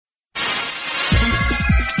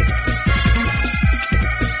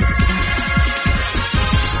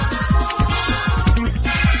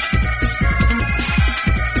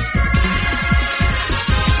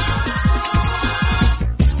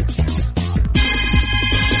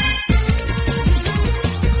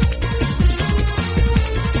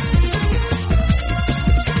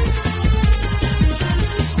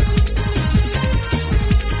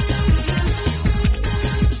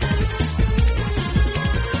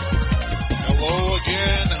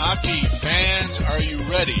Hockey fans, are you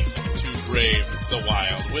ready to brave the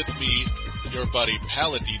wild? With me, your buddy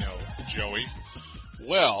Paladino, Joey.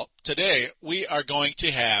 Well, today we are going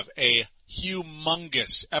to have a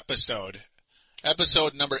humongous episode.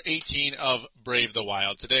 Episode number 18 of Brave the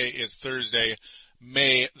Wild. Today is Thursday,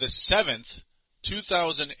 May the 7th,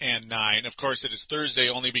 2009. Of course, it is Thursday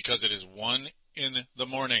only because it is 1 in the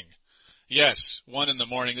morning. Yes, 1 in the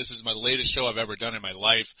morning. This is my latest show I've ever done in my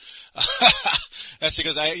life. That's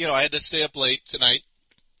because I had to stay up late tonight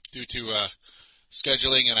due to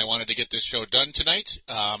scheduling, and I wanted to get this show done tonight.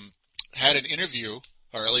 Had an interview,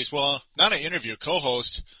 or at least, well, not an interview,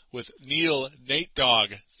 co-host with Neil Nate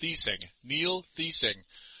Dog Thiesing. Neil Thiesing,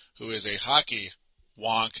 who is a hockey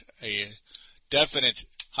wonk, a definite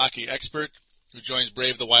hockey expert, who joins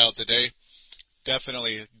Brave the Wild today.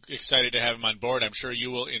 Definitely excited to have him on board. I'm sure you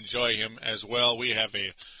will enjoy him as well. We have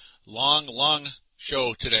a long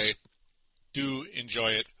show today. Do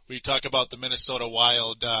enjoy it. We talk about the Minnesota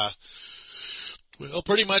Wild. Well,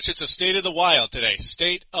 pretty much it's a state of the wild today.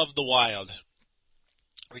 State of the wild.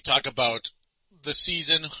 We talk about the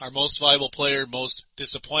season, our most valuable player, most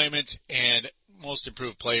disappointment, and most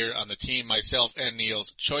improved player on the team, myself and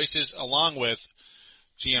Neil's choices, along with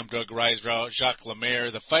GM Doug Risebrough, Jacques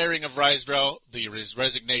Lemaire, the firing of Risebrough, the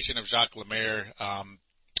resignation of Jacques Lemaire.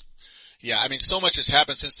 So much has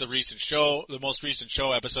happened since the most recent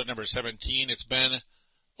show, episode number 17. It's been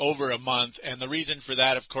over a month, and the reason for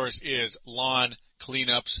that, of course, is lawn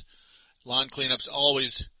cleanups. Lawn cleanups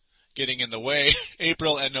always getting in the way.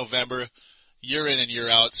 April and November, year in and year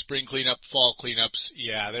out. Spring cleanup, fall cleanups,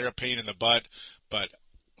 they're a pain in the butt, but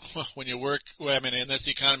when you work, in this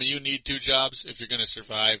economy, you need 2 jobs if you're going to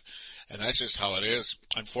survive, and that's just how it is,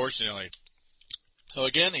 unfortunately. So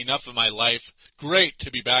again, enough of my life. Great to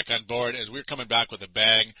be back on board as we're coming back with a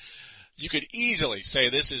bang. You could easily say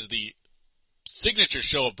this is the signature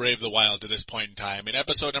show of Brave the Wild to this point in time. And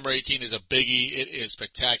episode number 18 is a biggie. It is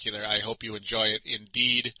spectacular. I hope you enjoy it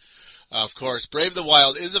indeed. Of course, Brave the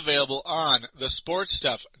Wild is available on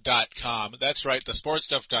thesportstuff.com. That's right,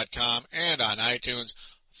 thesportstuff.com and on iTunes.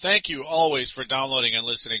 Thank you always for downloading and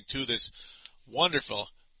listening to this wonderful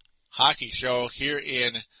hockey show here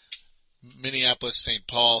in Minneapolis, St.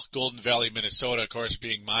 Paul, Golden Valley, Minnesota, of course,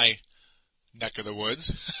 being my neck of the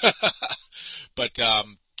woods. But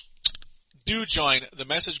do join the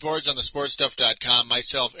message boards on thesportstuff.com.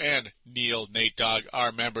 Myself and Neil Nate Dog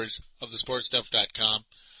are members of thesportstuff.com.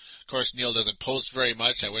 Of course, Neil doesn't post very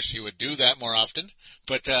much. I wish he would do that more often.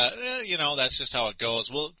 But, that's just how it goes.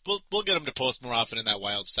 We'll get him to post more often in that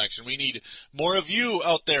Wild section. We need more of you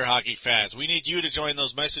out there, hockey fans. We need you to join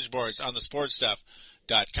those message boards on the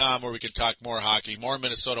sportstuff.com where we can talk more hockey, more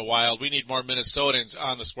Minnesota Wild. We need more Minnesotans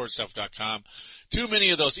on the sportstuff.com. Too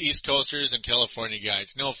many of those East Coasters and California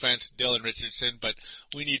guys. No offense, Dylan Richardson, but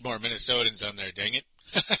we need more Minnesotans on there, dang it.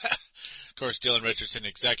 Of course, Dylan Richardson,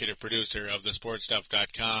 executive producer of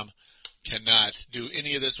thesportstuff.com, cannot do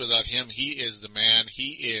any of this without him. He is the man.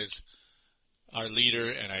 He is our leader,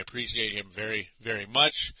 and I appreciate him very, very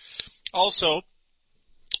much. Also,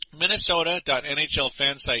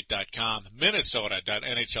 Minnesota.nhlfansite.com.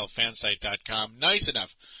 Minnesota.nhlfansite.com. Nice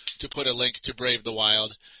enough to put a link to Brave the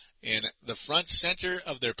Wild. In the front center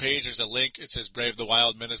of their page, there's a link. It says Brave the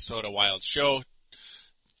Wild, Minnesota Wild Show.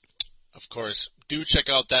 Of course, do check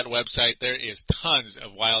out that website. There is tons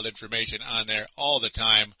of wild information on there all the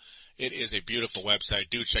time. It is a beautiful website.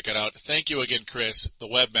 Do check it out. Thank you again, Chris, the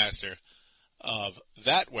webmaster of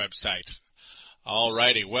that website. All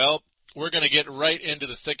righty. Well, we're going to get right into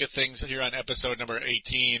the thick of things here on episode number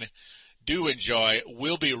 18. Do enjoy.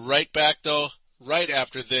 We'll be right back, though, right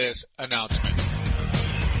after this announcement.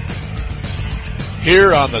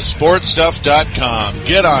 Here on the sportstuff.com,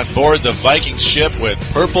 get on board the Viking ship with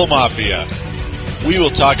Purple Mafia. We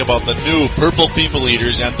will talk about the new Purple People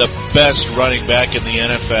Eaters and the best running back in the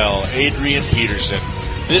NFL, Adrian Peterson.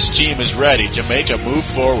 This team is ready to make a move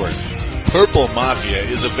forward. Purple Mafia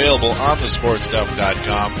is available on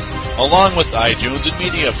thesportstuff.com along with iTunes and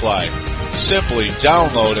MediaFly. Simply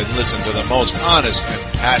download and listen to the most honest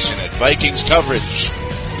and passionate Vikings coverage.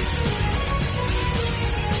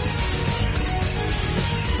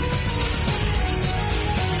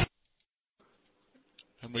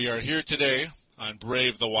 We are here today on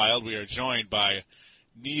Brave the Wild. We are joined by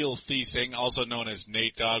Neil Thiesing, also known as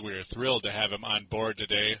Nate Dog. We are thrilled to have him on board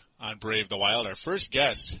today on Brave the Wild, our first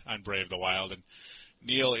guest on Brave the Wild. And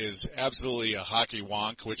Neil is absolutely a hockey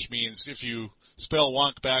wonk, which means if you spell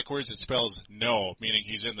wonk backwards, it spells no, meaning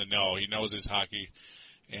he's in the know. He knows his hockey.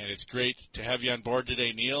 And it's great to have you on board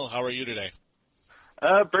today, Neil. How are you today?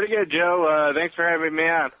 Pretty good, Joe. Thanks for having me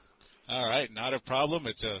on. All right, not a problem.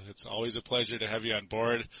 It's always a pleasure to have you on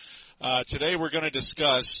board. Today we're going to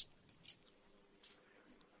discuss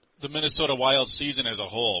the Minnesota Wild season as a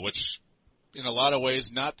whole, which in a lot of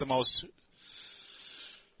ways not the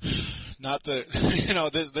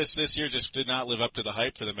this year just did not live up to the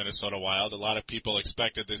hype for the Minnesota Wild. A lot of people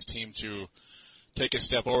expected this team to take a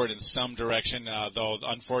step forward in some direction, though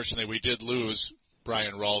unfortunately we did lose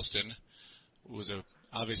Brian Ralston, who was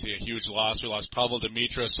obviously a huge loss. We lost Pavel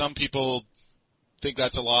Demitra. Some people think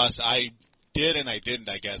that's a loss. I did and I didn't,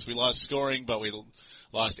 I guess. We lost scoring, but we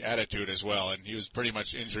lost attitude as well, and he was pretty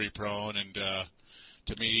much injury prone, and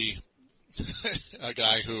to me, a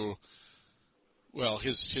guy who, well,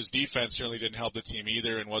 his defense certainly didn't help the team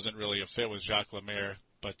either and wasn't really a fit with Jacques Lemaire.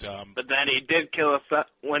 But then he did kill us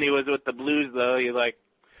when he was with the Blues, though.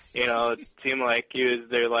 It seemed like he was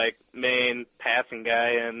their main passing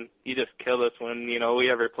guy, and he just killed us when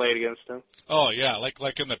we ever played against him. Oh yeah,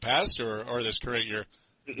 like in the past or this current year.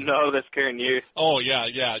 No, this current year. Oh yeah,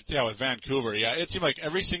 with Vancouver. Yeah, it seemed like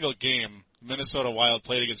every single game Minnesota Wild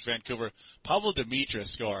played against Vancouver, Pavel Demitra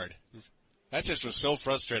scored. That just was so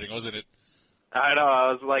frustrating, wasn't it? I know.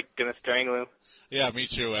 I was gonna strangle him. Yeah, me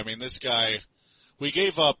too. I mean, this guy. We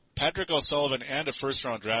gave up Patrick O'Sullivan and a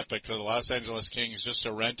first-round draft pick to the Los Angeles Kings just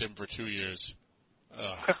to rent him for 2 years.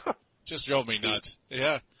 Just drove me nuts.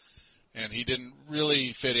 Yeah. And he didn't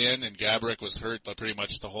really fit in, and Gaborik was hurt pretty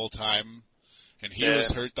much the whole time. And he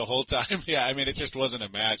was hurt the whole time. Yeah, I mean, it just wasn't a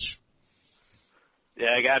match. Yeah,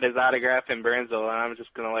 I got his autograph in Burnsville, and I'm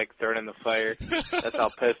just going to, throw it in the fire. That's how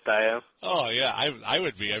pissed I am. Oh, yeah, I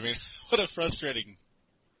would be. I mean, what a frustrating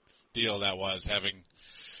deal that was, having...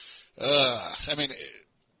 I mean,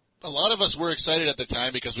 a lot of us were excited at the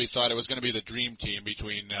time because we thought it was going to be the dream team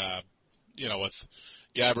between, with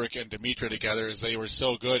Gaborik and Demitra together, as they were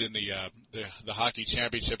so good in the hockey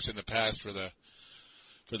championships in the past for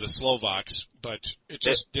the Slovaks. But it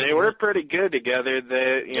just they were pretty good together.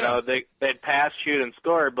 They'd pass, shoot, and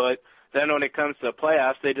score, but then when it comes to the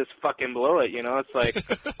playoffs, they just fucking blow it. It's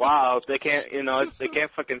like, wow, they can't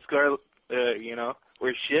fucking score.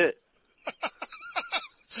 We're shit.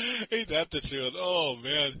 Ain't that the truth? Oh,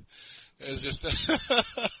 man. It's just,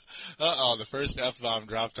 the first F-bomb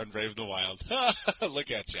dropped on Brave the Wild.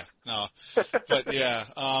 Look at you. No. But, yeah,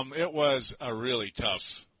 it was a really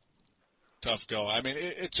tough go. I mean,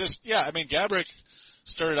 Gaborik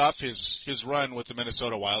started off his run with the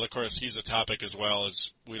Minnesota Wild. Of course, he's a topic as well,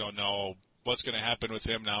 as we don't know what's going to happen with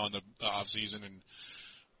him now in the off season, and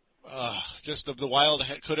the Wild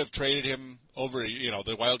could have traded him over,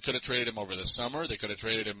 the Wild could have traded him over the summer. They could have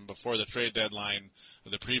traded him before the trade deadline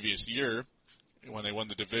of the previous year when they won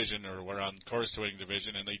the division or were on course to winning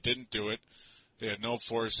division, and they didn't do it. They had no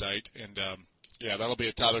foresight, and, that'll be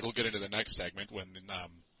a topic we'll get into the next segment when,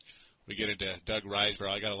 we get into Doug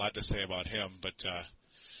Riseborough. I got a lot to say about him, but,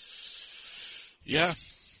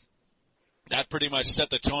 that pretty much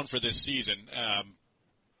set the tone for this season.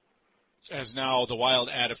 As now the Wild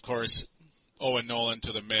add, of course, Owen Nolan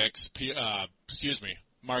to the mix,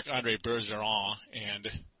 Marc-Andre Bergeron and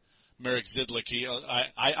Marek Zidlicky.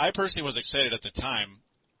 I personally was excited at the time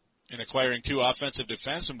in acquiring two offensive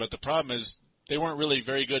defensemen, but the problem is they weren't really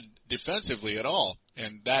very good defensively at all,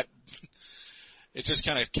 and that it just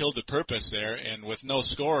kind of killed the purpose there, and with no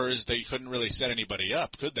scorers, they couldn't really set anybody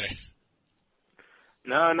up, could they?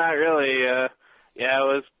 No, not really. It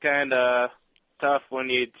was kind of tough when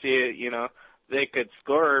you'd see it, they could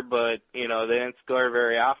score, but, they didn't score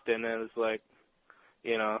very often. It was like,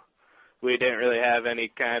 we didn't really have any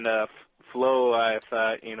kind of flow, I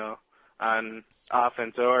thought, on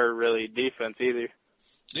offense or really defense either.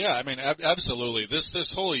 Yeah, I mean, absolutely.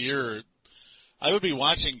 This whole year, I would be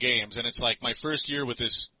watching games, and it's like my first year with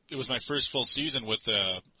this, it was my first full season with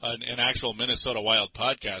an actual Minnesota Wild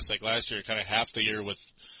podcast. Like last year, kind of half the year with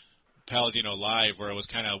Paladino Live, where it was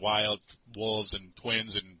kind of Wild, Wolves, and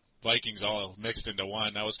Twins, and Vikings all mixed into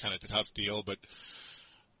one. That was kind of a tough deal, but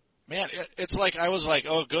man, it's like I was like,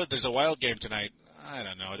 oh, good, there's a Wild game tonight. I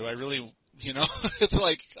don't know, do I really, it's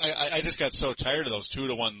like I just got so tired of those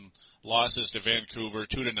 2-1 losses to Vancouver,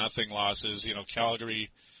 2-0 losses. Calgary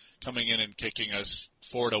coming in and kicking us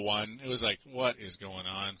 4-1. It was like, what is going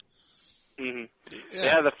on? Mm-hmm.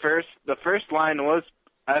 Yeah, the first line was,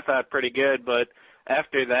 I thought, pretty good, but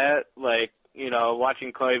after that,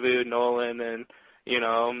 watching Koivu, Nolan, and,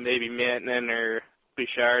 maybe Mantinen or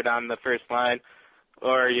Bouchard on the first line,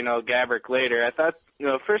 or, Gaborik later, I thought,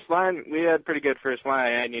 first line, we had pretty good first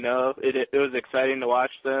line, and, it was exciting to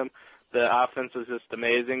watch them. The offense was just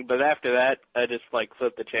amazing, but after that, I just,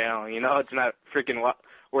 flipped the channel. It's not freaking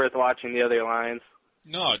worth watching the other lines.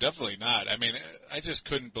 No, definitely not. I mean, I just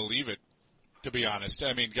couldn't believe it. to be honest.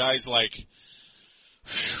 I mean, guys like,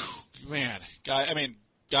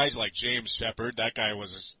 guys like James Shepard, that guy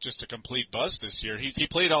was just a complete bust this year. He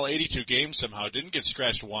played all 82 games somehow, didn't get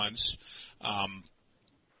scratched once.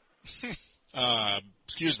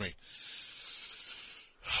 Excuse me.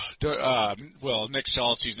 Well, Nick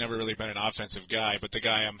Schultz, he's never really been an offensive guy, but the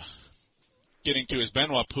guy I'm getting to is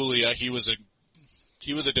Benoit Pouliot. He was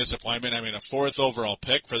a disappointment. I mean, a 4th overall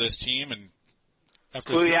pick for this team, and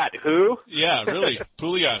after Pouliot who? Yeah, really,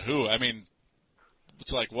 Pouliot who? I mean,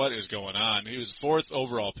 it's like, what is going on? He was 4th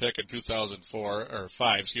overall pick in 2004 or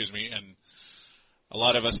 5, excuse me, and a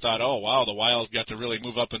lot of us thought, oh wow, the Wild got to really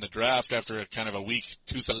move up in the draft after a kind of a weak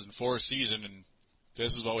 2004 season, and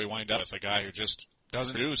this is what we wind up with, a guy who just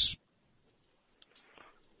doesn't produce.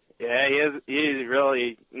 Yeah, he's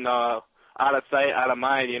really, out of sight, out of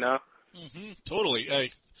mind, Mm-hmm,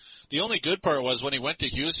 totally. The only good part was when he went to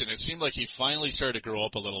Houston, it seemed like he finally started to grow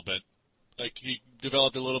up a little bit. Like he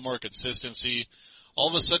developed a little more consistency. All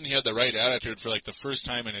of a sudden he had the right attitude for like the first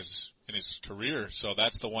time in his career. So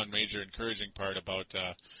that's the one major encouraging part about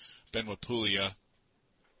Benoit Pouliot.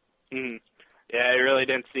 Mm. Yeah, I really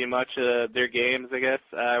didn't see much of their games, I guess.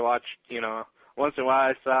 I watched, once in a while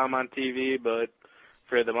I saw them on TV, but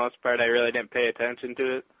for the most part I really didn't pay attention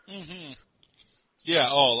to it. Mm-hmm. Yeah,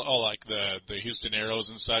 all like the Houston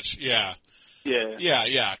Aeros and such. Yeah.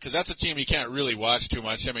 Yeah, because that's a team you can't really watch too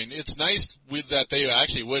much. I mean, it's nice with that they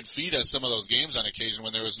actually would feed us some of those games on occasion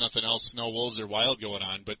when there was nothing else, no Wolves or Wild going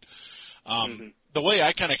on. But the way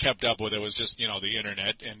I kind of kept up with it was just, the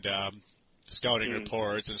internet and scouting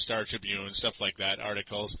reports and Star Tribune and stuff like that,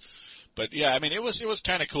 articles. But yeah, I mean, it was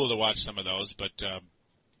kind of cool to watch some of those. But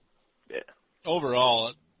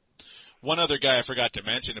overall, one other guy I forgot to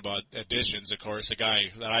mention about additions, of course, a guy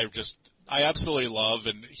that I absolutely love,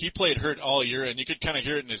 and he played hurt all year, and you could kind of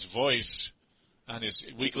hear it in his voice on his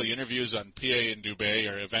weekly interviews on PA and Dubé,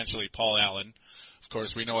 or eventually Paul Allen. Of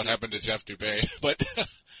course, we know what happened to Jeff Dubé, but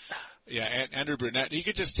yeah, Andrew Brunette, you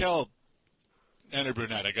could just tell Andrew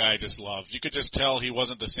Brunette, a guy I just loved. You could just tell he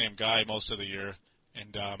wasn't the same guy most of the year,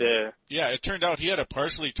 and yeah, it turned out he had a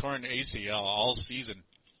partially torn ACL all season.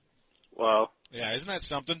 Wow. Yeah, isn't that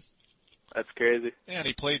something? That's crazy. And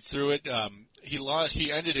he played through it.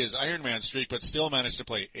 He ended his Ironman streak, but still managed to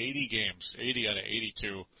play 80 games, 80 out of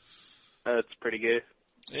 82. That's pretty good.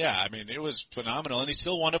 Yeah, I mean, it was phenomenal, and he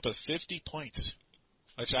still wound up with 50 points,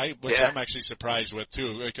 which I'm actually surprised with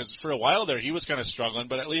too, because for a while there he was kind of struggling,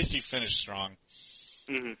 but at least he finished strong.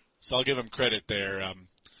 Mm-hmm. So I'll give him credit there.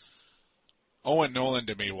 Owen Nolan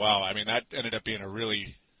to me, wow, I mean, that ended up being a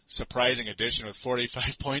really surprising addition with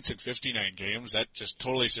 45 points in 59 games. That just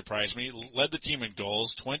totally surprised me. Led the team in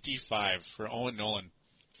goals, 25 for Owen Nolan.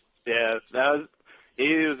 Yeah,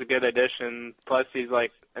 he was a good addition. Plus, he's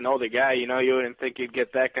like an older guy. You wouldn't think you'd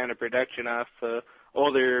get that kind of production off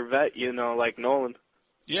older vet. Like Nolan.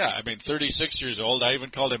 Yeah, I mean, 36 years old. I even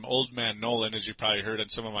called him Old Man Nolan, as you probably heard on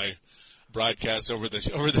some of my broadcasts over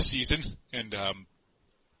the season. And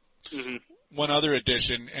one other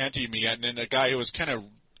addition, Antti Miettinen, a guy who was kind of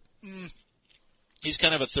he's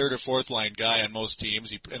kind of a 3rd or 4th line guy on most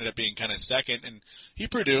teams. He ended up being kind of second, and he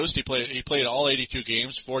produced. He played all 82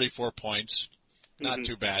 games, 44 points. Not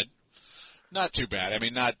too bad. Not too bad. I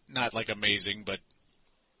mean, not like amazing, but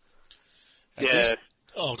yeah.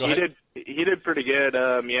 Go ahead. He did pretty good.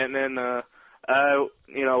 Miettinen,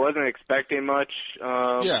 wasn't expecting much.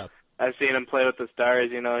 I've seen him play with the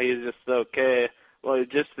Stars. He's just okay. Well,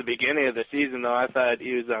 just the beginning of the season, though, I thought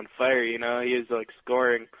he was on fire. He was like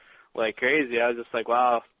scoring like crazy. I was just like,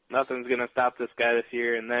 wow, nothing's gonna stop this guy this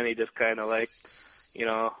year. And then he just kind of like,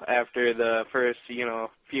 after the first,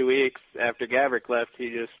 few weeks after Gaborik left,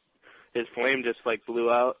 his flame just like blew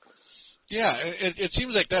out. Yeah, it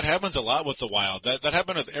seems like that happens a lot with the Wild. That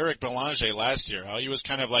happened with Eric Belanger last year. How he was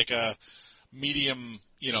kind of like a medium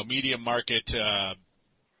market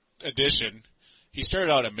addition. He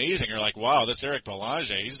started out amazing. You're like, wow, this Eric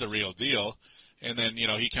Belanger, he's the real deal. And then,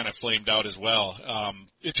 he kind of flamed out as well.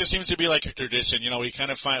 It just seems to be like a tradition.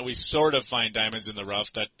 We sort of find diamonds in the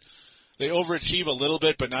rough that they overachieve a little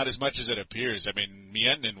bit, but not as much as it appears. I mean,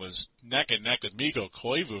 Miettinen was neck and neck with Mikko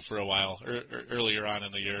Koivu for a while, earlier on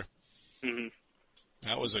in the year. Mm-hmm.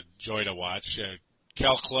 That was a joy to watch.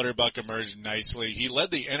 Cal Clutterbuck emerged nicely. He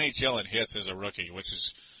led the NHL in hits as a rookie, which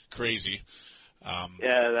is crazy.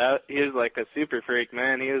 He was like a super freak,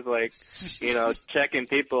 man. He was like, checking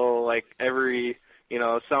people like every,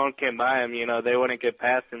 someone came by him, they wouldn't get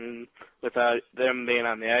past him without them being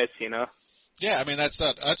on the ice, Yeah, I mean, that's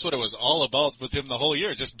what it was all about with him the whole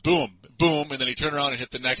year. Just boom, boom, and then he turned around and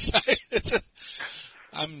hit the next guy.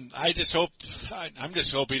 I just hope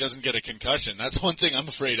he doesn't get a concussion. That's one thing I'm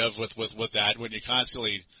afraid of with that, when you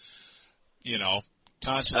constantly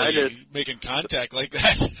making contact like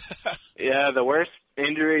that. Yeah, the worst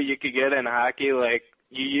injury you could get in hockey, like,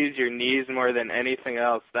 you use your knees more than anything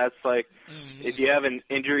else. That's like, if you have an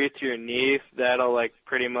injury to your knee, that'll like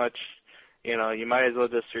pretty much, you might as well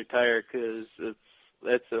just retire, because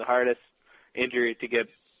it's the hardest injury to get,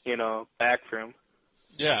 back from.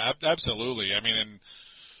 Yeah, absolutely. I mean, and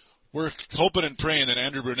we're hoping and praying that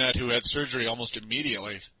Andrew Brunette, who had surgery almost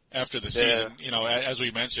immediately after the season, as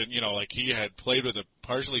we mentioned, like he had played with a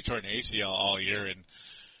partially torn ACL all year, and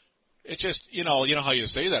it just, you know how you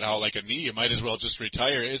say that, how like a knee, you might as well just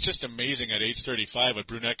retire. It's just amazing at age 35 what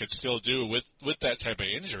Brunette could still do with that type of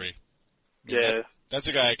injury. I mean, that's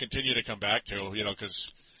a guy I continue to come back to,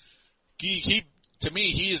 because he to me,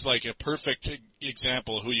 he is like a perfect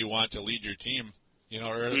example of who you want to lead your team,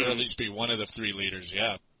 or at least be one of the three leaders.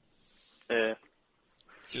 Yeah. Yeah.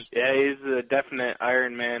 He's a definite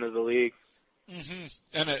Iron Man of the league. Mm-hmm.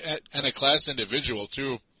 And a class individual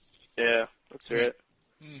too. Yeah, that's right.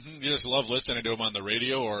 Mm-hmm. You just love listening to him on the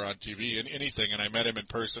radio or on TV and anything. And I met him in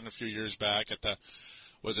person a few years back at the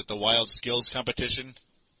Wild Skills competition?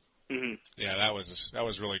 Mm-hmm. Yeah, that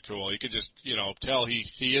was really cool. You could just, tell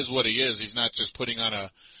he is what he is. He's not just putting on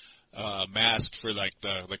a mask for like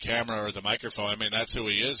the camera or the microphone. I mean, that's who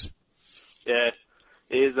he is. Yeah.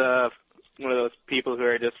 He's one of those people who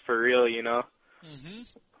are just for real, Mm-hmm.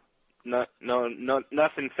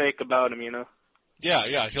 Nothing fake about him,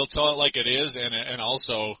 Yeah, he'll tell it like it is, and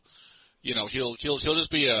also, he'll just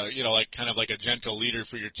be like kind of like a gentle leader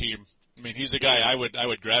for your team. I mean, he's a guy I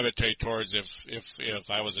would gravitate towards if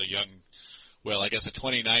I was a young, well, I guess a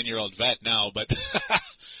 29-year-old vet now, but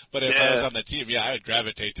but if I was on the team, I would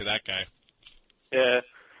gravitate to that guy. Yeah,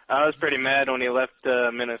 I was pretty mad when he left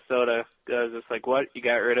Minnesota. I was just like, what? You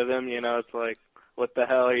got rid of him? It's like, what the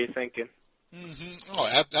hell are you thinking? Mm-hmm. Oh,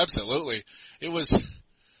 absolutely. I mean,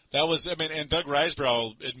 and Doug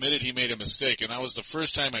Risebrough admitted he made a mistake, and that was the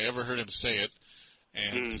first time I ever heard him say it,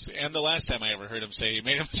 and the last time I ever heard him say he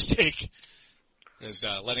made a mistake is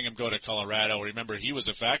letting him go to Colorado. Remember, he was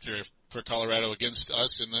a factor for Colorado against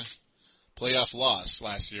us in the playoff loss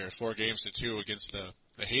last year, 4-2 against the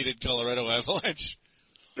hated Colorado Avalanche.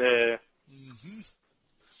 Yeah. Mm-hmm.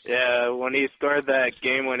 Yeah, when he scored that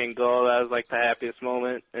game-winning goal, that was like the happiest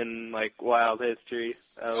moment in like Wild history.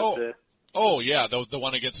 That was Oh yeah, the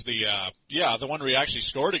one against the one where he actually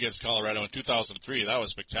scored against Colorado in 2003. That was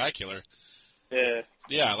spectacular. Yeah.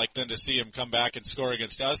 Yeah, like then to see him come back and score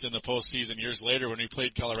against us in the postseason years later when we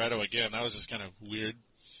played Colorado again, that was just kind of weird.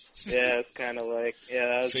 Yeah, it's kind of like,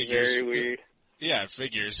 that was very weird. Yeah, it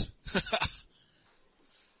figures.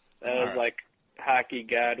 That was like hockey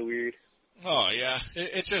god weird. Oh yeah,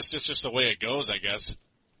 it's just the way it goes, I guess.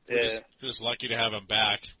 Yeah. We're just lucky to have him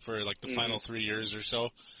back for like the final 3 years or so.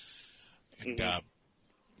 And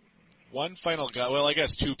one final guy, well, I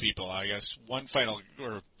guess two people,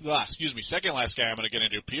 second last guy I'm going to get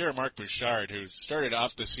into, Pierre-Marc Bouchard, who started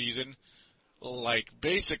off the season like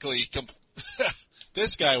basically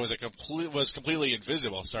this guy was completely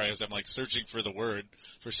invisible. Sorry, as I'm like searching for the word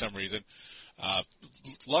for some reason.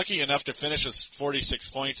 Lucky enough to finish with 46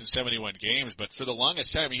 points in 71 games, but for the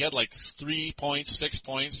longest time he had like 3 points, 6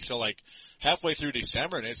 points till like halfway through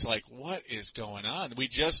December, and it's like, what is going on? We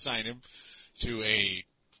just signed him to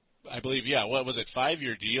I believe,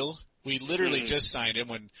 5-year deal. We literally just signed him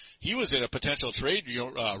when he was in a potential trade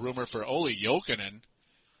rumor for Olli Jokinen.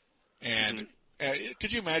 And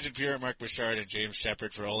could you imagine Pierre-Marc Bouchard and James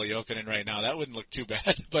Shepard for Olli Jokinen right now? That wouldn't look too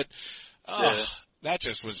bad, but that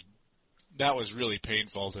was really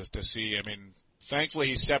painful to see. I mean, thankfully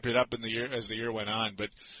he stepped it up as the year went on,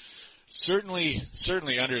 but certainly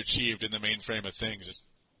underachieved in the main frame of things.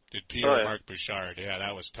 Did Pierre-Marc Bouchard? Yeah,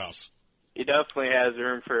 that was tough. He definitely has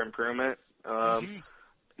room for improvement.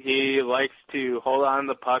 He likes to hold on to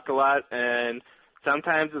the puck a lot, and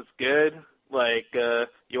sometimes it's good. Like,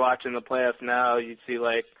 you watch in the playoffs now, you see,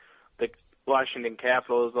 like, the Washington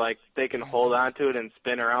Capitals, like, they can hold on to it and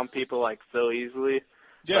spin around people, like, so easily.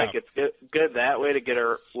 Yeah. Like, it's good that way to get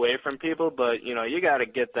away from people, but, you got to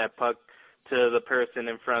get that puck to the person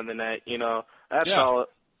in front of the net,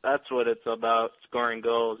 That's what it's about, scoring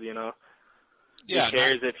goals, Yeah, who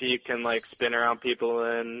cares if you can, like, spin around people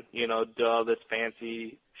and, do all this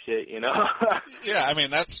fancy shit, Yeah, I mean,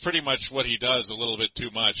 that's pretty much what he does, a little bit too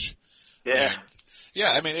much. Yeah. And,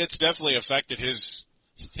 I mean, it's definitely affected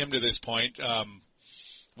him to this point.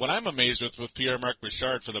 What I'm amazed with Pierre-Marc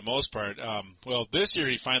Bouchard for the most part, this year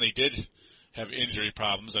he finally did have injury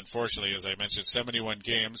problems, unfortunately, as I mentioned, 71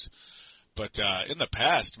 games. But in the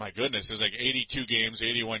past, my goodness, it was like 82 games,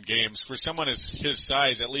 81 games. For someone his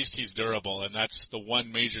size, at least he's durable, and that's the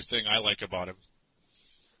one major thing I like about him.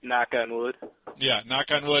 Knock on wood. Yeah, knock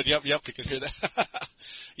on wood. Yep, you can hear that.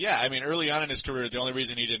 Yeah, I mean, early on in his career, the only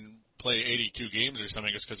reason he didn't play 82 games or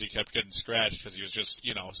something is because he kept getting scratched because he was just,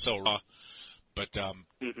 so raw. But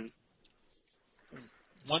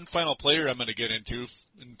one final player I'm going to get into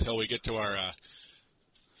until we get to our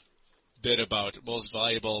bit about most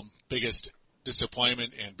valuable, biggest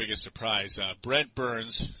disappointment and biggest surprise. Brent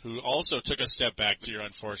Burns, who also took a step back this year,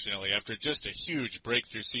 unfortunately, after just a huge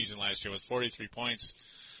breakthrough season last year with 43 points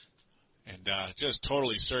and just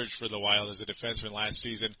totally surged for the Wild as a defenseman last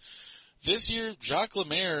season. This year, Jacques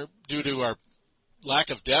Lemaire, due to our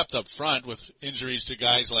lack of depth up front with injuries to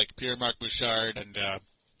guys like Pierre-Marc Bouchard and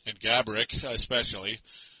Gaborik especially,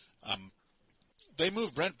 they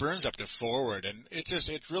moved Brent Burns up to forward, and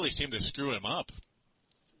it really seemed to screw him up.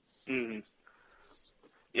 Mm-hmm.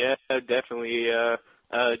 Yeah, definitely.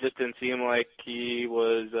 Just didn't seem like he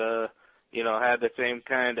was, had the same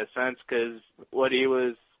kind of sense, because what he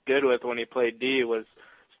was good with when he played D was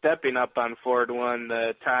stepping up on forward one,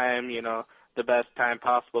 the time, the best time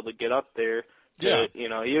possible to get up there. Yeah. He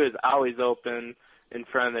was always open in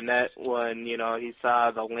front of the net when, he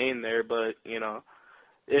saw the lane there, but,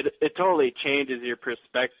 it totally changes your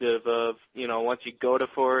perspective of, once you go to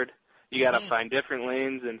forward, you got to find different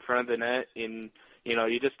lanes in front of the net, and,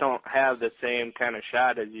 you just don't have the same kind of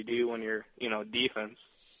shot as you do when you're, defense.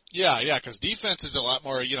 Yeah, because defense is a lot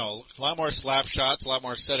more slap shots, a lot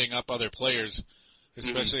more setting up other players,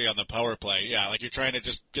 especially on the power play. Yeah, like you're trying to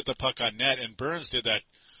just get the puck on net, and Burns did that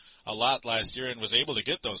a lot last year and was able to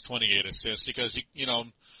get those 28 assists because,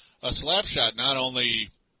 a slap shot not only,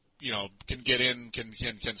 can get in,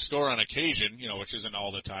 can score on occasion, which isn't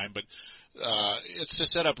all the time, but it's to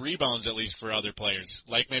set up rebounds at least for other players,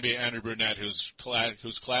 like maybe Andrew Brunette, who's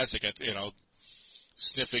classic at,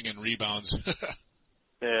 sniffing in rebounds.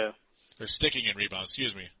 Yeah. Or sticking in rebounds,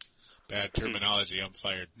 excuse me. Bad terminology, I'm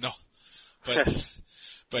fired. No.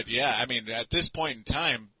 But yeah, I mean, at this point in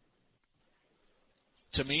time,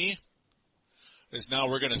 to me, is now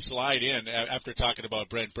we're going to slide in after talking about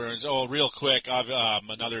Brent Burns. Oh, real quick,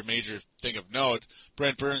 another major thing of note,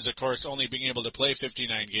 Brent Burns, of course, only being able to play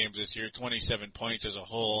 59 games this year, 27 points as a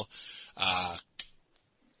whole,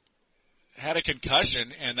 had a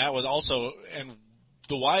concussion, and that was also, and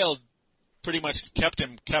the Wild pretty much kept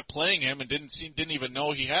playing him and didn't even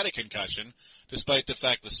know he had a concussion, despite the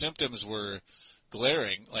fact the symptoms were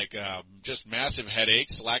glaring, like just massive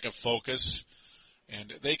headaches, lack of focus,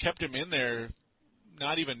 and they kept him in there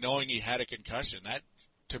not even knowing he had a concussion. That,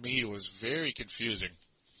 to me, was very confusing.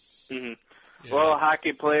 Mm-hmm. Yeah. Well,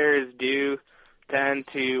 hockey players do tend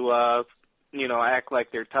to, act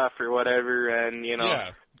like they're tough or whatever, and,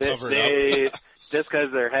 cover it up. Just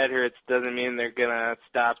because their head hurts doesn't mean they're going to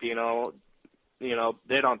stop, they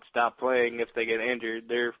don't stop playing if they get injured.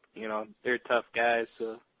 They're tough guys,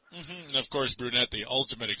 so. Mm-hmm. And of course, Brunette, the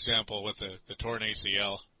ultimate example with the torn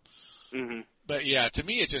ACL. Mm-hmm. But yeah, to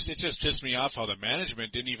me, it just pissed me off how the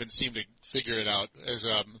management didn't even seem to figure it out. As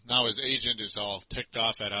now his agent is all ticked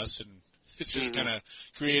off at us, and it's just kind of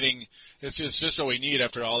creating. It's just what we need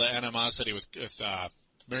after all the animosity with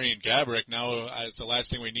Marian Gaborik. Now, it's the last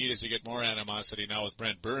thing we need is to get more animosity now with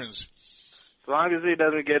Brent Burns. As long as he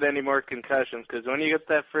doesn't get any more concussions, because when you get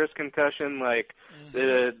that first concussion,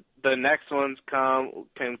 the next ones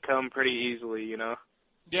can come pretty easily,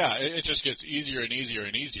 Yeah, it just gets easier and easier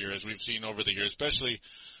and easier as we've seen over the years, especially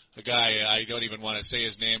a guy, I don't even want to say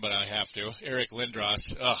his name, but I have to, Eric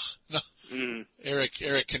Lindros. Ugh, no.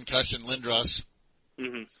 Eric Concussion Lindros.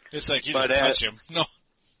 Mm-hmm. It's like you just touch him. No.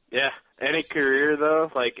 Yeah, any career,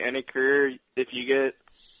 though, if you get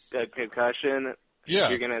a concussion,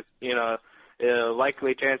 you're going to,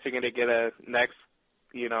 likely chance you're going to get a next,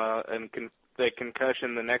 and the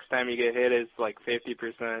concussion the next time you get hit is like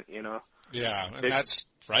 50%, Yeah, and that's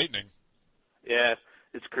frightening. Yeah,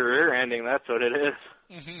 it's career ending. That's what it is.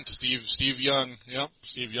 Mm-hmm. Steve Young. Yep,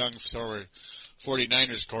 Steve Young, former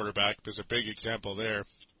 49ers quarterback, is a big example there.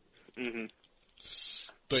 Mm-hmm.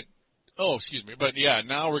 But yeah,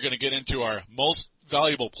 now we're going to get into our most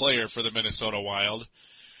valuable player for the Minnesota Wild.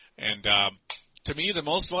 And to me, the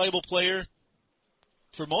most valuable player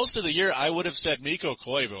for most of the year, I would have said Mikko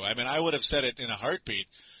Koivu. I mean, I would have said it in a heartbeat,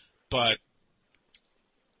 but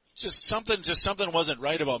just something wasn't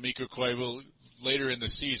right about Mikko Koivu later in the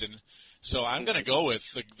season. So I'm going to go with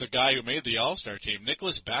the guy who made the All-Star team,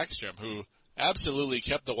 Nicklas Backstrom, who absolutely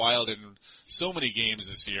kept the Wild in so many games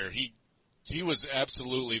this year. He was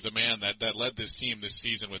absolutely the man that led this team this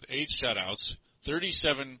season with 8 shutouts,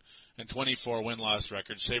 37.5 and 24 win-loss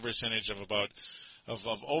record, save percentage of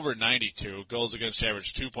over 92, goals against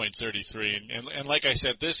average 2.33, and like I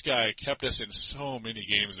said, this guy kept us in so many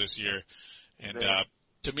games this year, and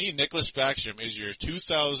to me, Nicklas Backstrom is your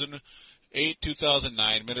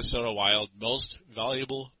 2008-2009 Minnesota Wild most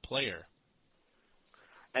valuable player.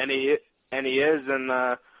 And he is in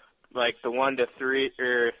the 1 to 3,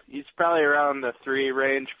 or he's probably around the 3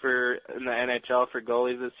 range in the NHL for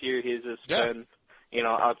goalies this year. He's just been,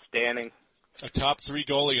 outstanding. A top 3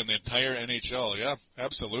 goalie in the entire NHL. Yeah,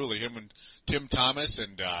 absolutely. Him and Tim Thomas,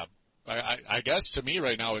 and I guess to me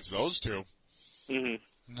right now it's those two. Mm-hmm.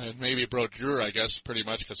 And maybe Brodeur, I guess, pretty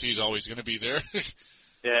much because he's always going to be there.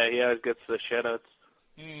 Yeah, he always gets the shutouts.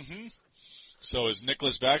 Mm-hmm. So is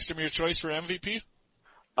Nicklas Backstrom your choice for MVP?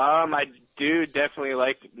 I do definitely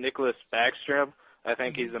like Nicklas Backstrom. I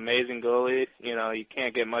think he's an amazing goalie. You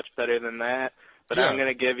can't get much better than that. But yeah. I'm going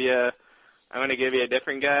to give you a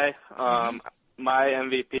different guy. My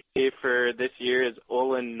MVP for this year is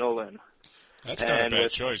Olin Nolan. That's not a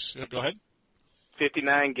bad choice. Go ahead.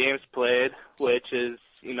 59 games played, which is,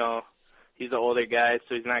 he's an older guy,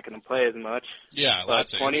 so he's not going to play as much. Yeah, but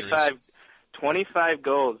lots of injuries. 25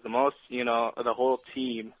 goals, the most, of the whole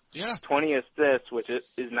team. Yeah. 20 assists, which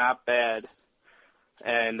is not bad.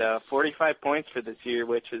 And 45 points for this year,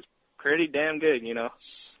 which is pretty damn good,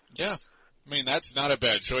 Yeah. I mean, that's not a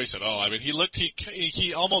bad choice at all. I mean,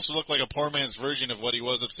 he almost looked like a poor man's version of what he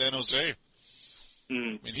was at San Jose. I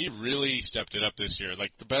mean, he really stepped it up this year.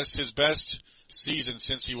 Like his best season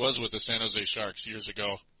since he was with the San Jose Sharks years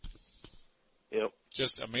ago. Yep.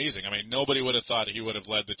 Just amazing. I mean, nobody would have thought he would have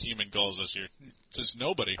led the team in goals this year. Just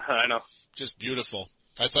nobody. I know. Just beautiful.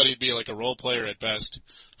 I thought he'd be like a role player at best.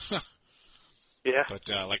 Yeah. But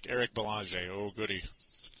like Eric Belanger, oh goody.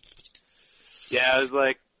 Yeah, it was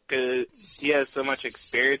like he has so much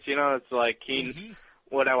experience. It's like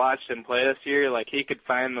when I watched him play this year, like he could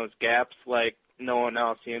find those gaps like no one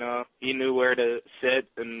else. He knew where to sit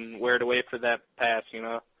and where to wait for that pass.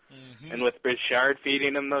 And with Bouchard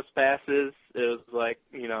feeding him those passes, it was like,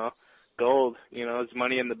 gold, it's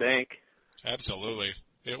money in the bank. Absolutely.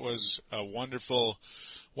 It was a wonderful,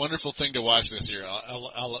 wonderful thing to watch this year.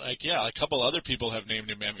 A couple other people have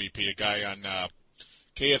named him MVP. A guy on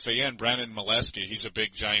KFAN, Brandon Molesky. He's a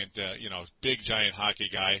big giant hockey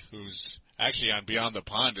guy who's actually on Beyond the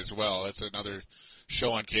Pond as well. That's another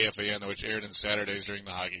show on KFAN which aired on Saturdays during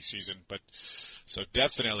the hockey season. But so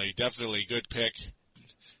definitely good pick.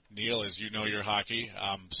 Neil, as you know your hockey.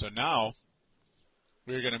 So now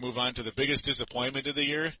we're going to move on to the biggest disappointment of the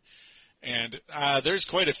year. And there's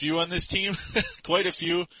quite a few on this team, quite a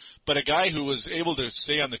few. But a guy who was able to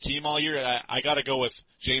stay on the team all year, I got to go with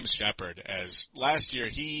James Shepard. As last year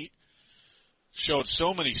he showed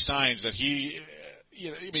so many signs that he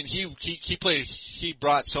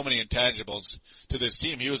brought so many intangibles to this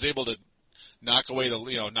team. He was able to knock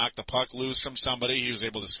the puck loose from somebody. He was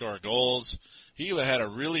able to score goals. He had a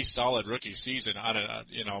really solid rookie season as a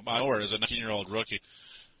 19-year-old rookie.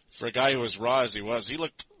 For a guy who was raw as he was, he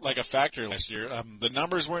looked like a factor last year. The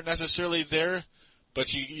numbers weren't necessarily there,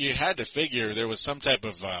 but you had to figure there was some type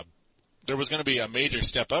of there was going to be a major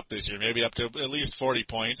step up this year, maybe up to at least 40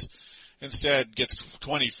 points. Instead, gets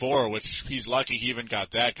 24, which he's lucky he even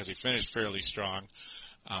got that because he finished fairly strong.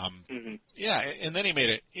 Yeah, and then he made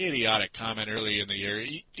an idiotic comment early in the year.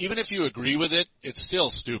 Even if you agree with it, it's still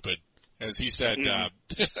stupid. As he said,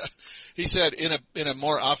 he said in a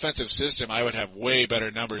more offensive system, I would have way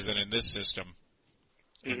better numbers than in this system.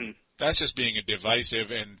 That's just being a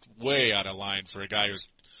divisive and way out of line for a guy who's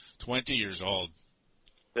 20 years old.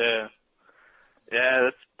 Yeah,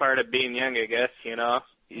 that's part of being young, I guess.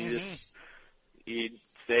 You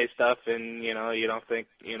say stuff and you don't think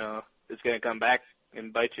it's going to come back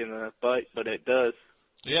and bite you in the butt, but it does.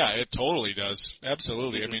 Yeah, it totally does.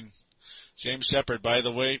 Absolutely. I mean, James Shepard, by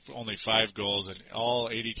the way, only 5 goals in all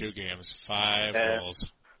 82 games. 5 goals.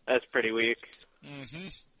 That's pretty weak.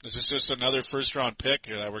 This is just another first-round pick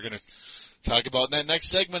that we're going to talk about in that next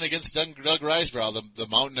segment against Doug Risebrough, the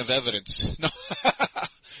Mountain of Evidence. No,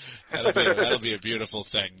 that'll be a beautiful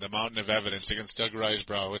thing, the Mountain of Evidence against Doug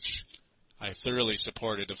Risebrough, which I thoroughly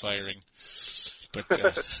supported the firing.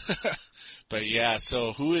 But yeah,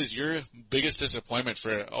 so who is your biggest disappointment for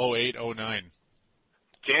 08-09?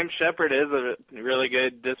 James Shepard is a really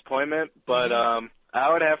good disappointment, but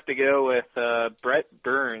I would have to go with Brett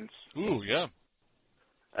Burns. Ooh, yeah.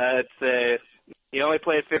 I'd say he only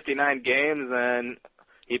played 59 games, and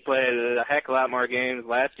he played a heck of a lot more games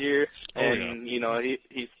last year.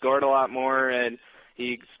 He scored a lot more, and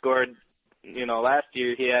he scored, last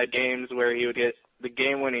year he had games where he would get the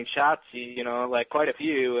game-winning shots, like quite a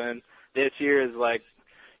few, and this year is like,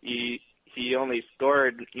 he only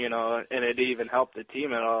scored, you know, and it didn't even helped the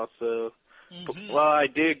team at all. So, Mm-hmm. well, I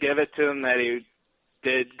do give it to him that he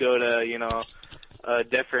did go to, you know, a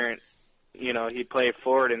different, you know, he played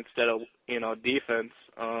forward instead of, you know, defense.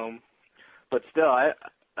 But still, I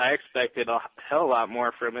expected a hell lot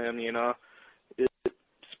more from him, you know.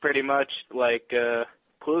 It's pretty much like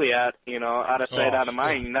Pouliot, you know, out of sight, out of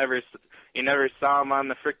mind. Yeah. You never saw him on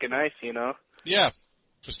the frickin' ice, you know. Yeah,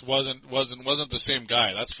 just wasn't the same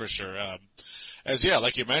guy. That's for sure.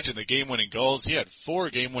 Like you mentioned, the game-winning goals. He had 4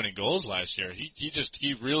 game-winning goals last year.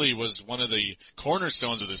 He really was one of the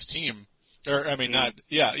cornerstones of this team. Or I mean, not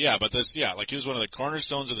but like he was one of the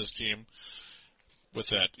cornerstones of this team. With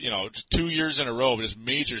that, you know, 2 years in a row, just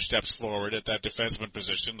major steps forward at that defenseman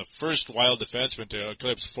position. The first Wild defenseman to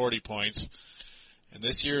eclipse 40 points. And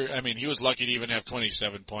this year, I mean, he was lucky to even have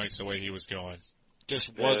 27 points the way he was going.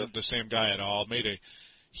 Just wasn't the same guy at all. Made a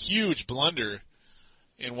huge blunder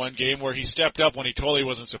in one game where he stepped up when he totally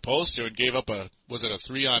wasn't supposed to and gave up was it a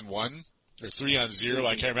 3-on-1 or 3-on-0?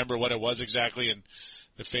 I can't remember what it was exactly. And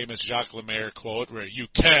the famous Jacques Lemaire quote where you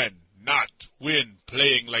can not win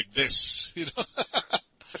playing like this. You know,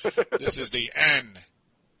 this is the NHL.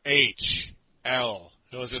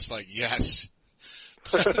 It was just like, yes.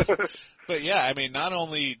 But yeah, I mean, not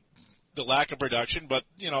only the lack of production, but,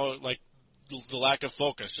 you know, like the lack of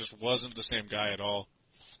focus just wasn't the same guy at all.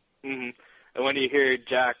 Mm-hmm. And when you hear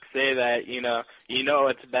Jack say that, you know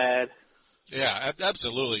it's bad. Yeah,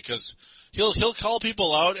 absolutely, because he'll call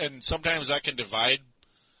people out, and sometimes that can divide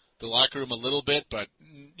the locker room a little bit, but,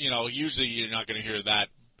 you know, usually you're not going to hear that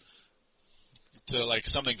to, like,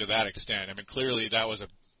 something to that extent. I mean, clearly that was a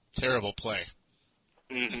terrible play.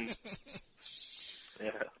 Mm-hmm.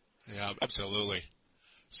 Yeah, absolutely.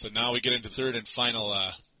 So now we get into third and final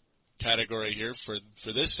category here for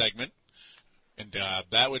this segment, and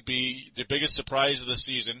that would be the biggest surprise of the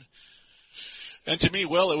season. And to me,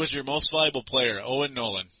 Will, it was your most valuable player, Owen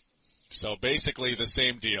Nolan. So basically the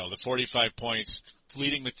same deal, the 45 points,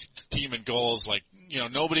 leading the team in goals. Like, you know,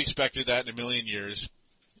 nobody expected that in a million years.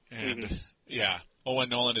 And, Owen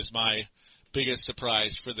Nolan is my biggest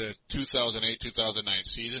surprise for the 2008-2009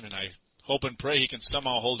 season, and I hope and pray he can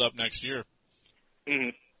somehow hold up next year.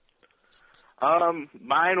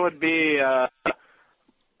 Mine would be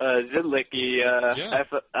Zidlicky. I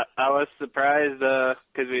was surprised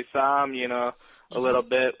because we saw him, you know, a little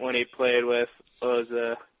bit when he played with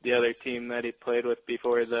the other team that he played with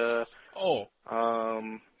before the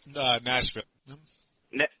Nashville.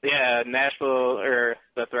 Nashville or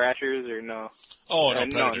the Thrashers or no? Oh, no,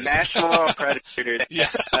 no, Nashville Predators.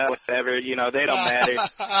 Whatever, you know, they don't matter.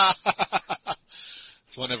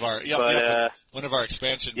 It's one of our one of our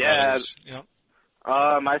expansion brothers. Yep.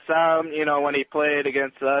 I saw him, you know, when he played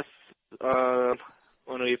against us,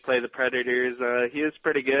 when we played the Predators. He was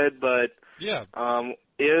pretty good, but it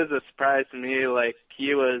was a surprise to me. Like,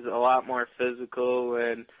 he was a lot more physical,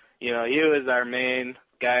 and, you know, he was our main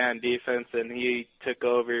guy on defense, and he took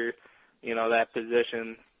over, you know, that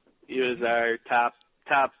position. He was our top,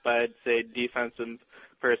 I'd say, defensive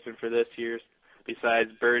person for this year,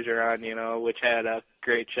 besides Bergeron, you know, which had a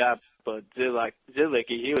great shot. But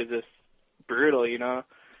Zidlicky, he was just brutal, you know.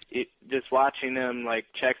 Just watching him,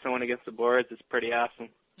 like, check someone against the boards is pretty awesome.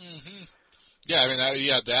 Mm-hmm. Yeah, I mean, he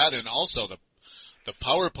had that, and also the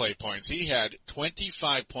power play points. He had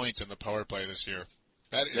 25 points in the power play this year.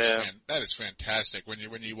 That is fantastic when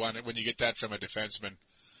you get that from a defenseman.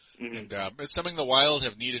 And it's something the Wild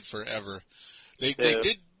have needed forever. They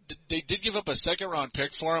did give up a second-round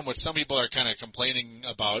pick for him, which some people are kind of complaining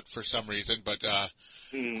about for some reason, but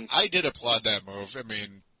I did applaud that move. I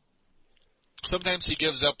mean, sometimes he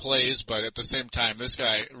gives up plays, but at the same time, this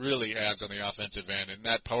guy really adds on the offensive end, and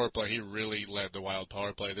that power play, he really led the Wild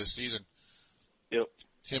power play this season. Yep.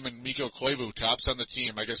 Him and Mikko Koivu tops on the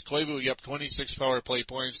team. I guess Koivu, 26 power play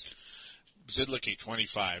points, Zidlicky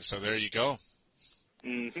 25, so there you go.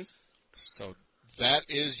 Mm-hmm. So that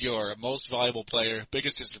is your most valuable player,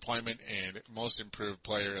 biggest disappointment, and most improved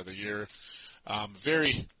player of the year.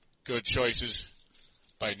 Very good choices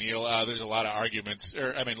by Neil. There's a lot of arguments,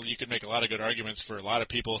 you can make a lot of good arguments for a lot of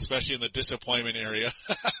people, especially in the disappointment area.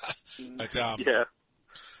 But,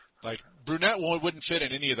 like, Brunette wouldn't fit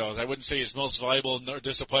in any of those. I wouldn't say he's most valuable, nor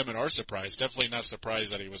disappointment or surprise. Definitely not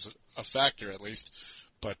surprised that he was a factor, at least.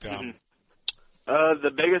 But,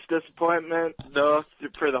 the biggest disappointment, though,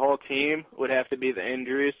 for the whole team would have to be the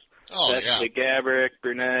injuries. Especially Gaborik,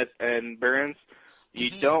 Brunette, and Burns.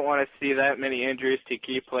 You don't want to see that many injuries to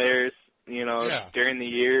key players, you know, during the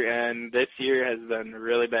year, and this year has been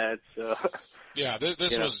really bad. So yeah, this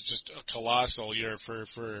was just a colossal year for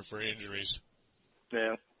injuries.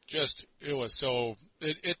 Yeah. It was so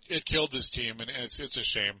it killed this team, and it's a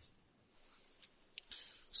shame.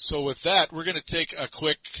 So with that, we're going to take a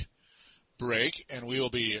quick break, and we will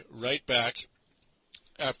be right back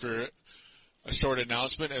after a short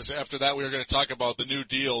announcement. As after that, we are going to talk about the new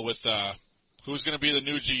deal with who's going to be the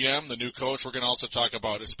new GM, the new coach. We're going to also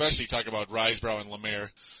especially talk about Risebrough and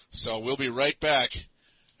Lemaire. So we'll be right back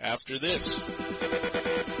after this.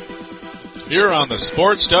 Here on the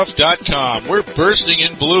SportStuff.com, we're bursting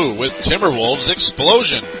in blue with Timberwolves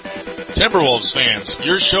Explosion. Timberwolves fans,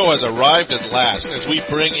 your show has arrived at last as we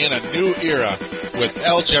bring in a new era with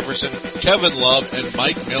Al Jefferson, Kevin Love, and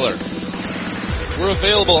Mike Miller. We're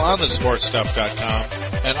available on the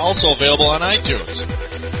SportStuff.com and also available on iTunes.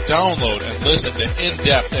 Download and listen to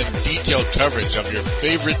in-depth and detailed coverage of your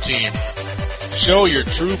favorite team. Show your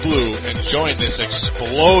true blue and join this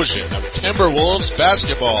explosion of Timberwolves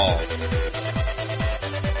basketball.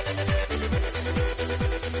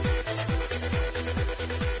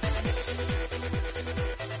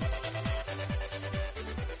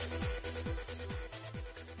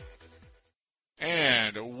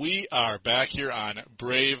 And we are back here on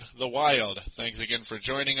Brave the Wild. Thanks again for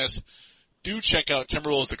joining us. Do check out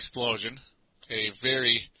Timberwolves Explosion, a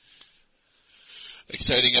very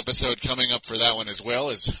exciting episode coming up for that one as well.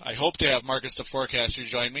 As I hope to have Marcus the Forecaster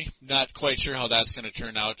join me. Not quite sure how that's going to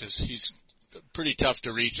turn out, as he's pretty tough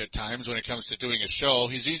to reach at times when it comes to doing a show.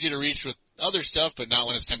 He's easy to reach with other stuff, but not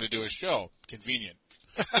when it's time to do a show. Convenient.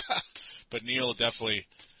 But Neil definitely,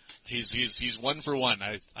 he's one for one.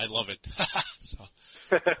 I love it. So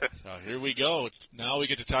here we go. Now we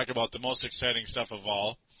get to talk about the most exciting stuff of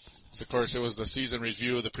all. So, of course, it was the season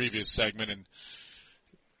review of the previous segment, and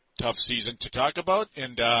tough season to talk about.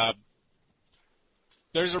 And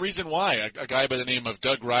there's a reason why a guy by the name of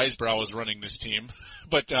Doug Risebrough is running this team.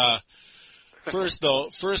 But first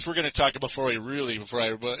we're going to talk before I rip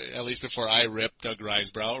Doug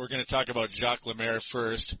Risebrough, we're going to talk about Jacques Lemaire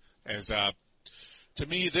first. As to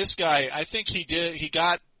me, this guy, I think he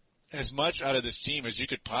got as much out of this team as you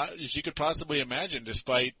could possibly imagine,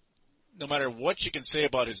 despite. No matter what you can say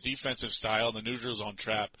about his defensive style and the neutral zone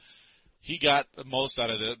trap, he got the most out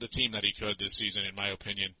of the team that he could this season, in my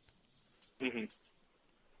opinion. Mm-hmm.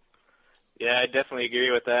 Yeah, I definitely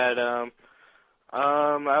agree with that.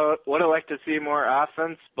 I would have liked to see more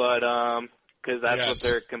offense, but because that's what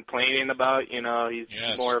they're complaining about. You know, he's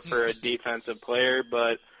more for a defensive player,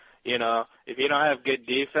 but you know, if you don't have good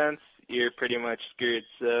defense, you're pretty much screwed.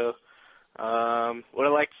 So, would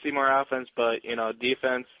have liked to see more offense, but you know,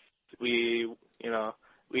 defense. We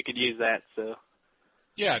could use that. So,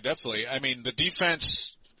 yeah, definitely. I mean, the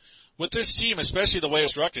defense with this team, especially the way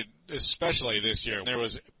it's constructed, especially this year, there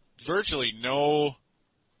was virtually no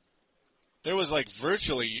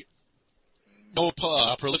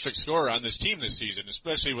prolific scorer on this team this season,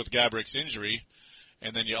 especially with Gabrick's injury.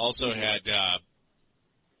 And then you also had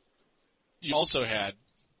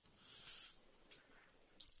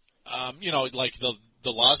like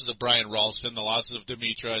the losses of Brian Ralston, the losses of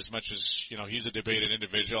Dimitra, as much as, you know, he's a debated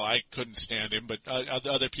individual. I couldn't stand him, but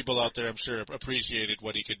other people out there, I'm sure, appreciated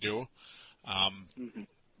what he could do.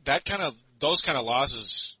 Those kind of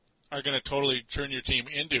losses are going to totally turn your team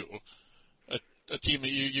into a team that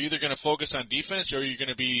you're either going to focus on defense or you're going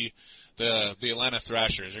to be the Atlanta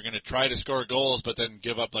Thrashers. You're going to try to score goals, but then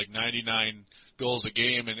give up like 99 goals a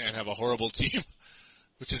game and have a horrible team,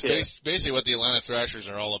 which is basically what the Atlanta Thrashers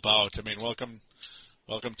are all about. I mean, welcome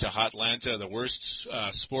to Hotlanta, the worst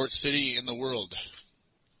sports city in the world.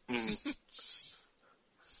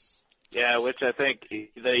 Yeah, which I think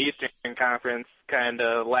the Eastern Conference kind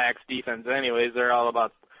of lacks defense anyways. They're all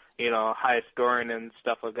about, you know, high scoring and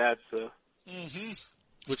stuff like that. So.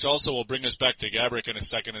 Which also will bring us back to Gabrick in a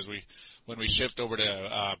second when we shift over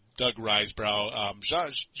to Doug Risebrough.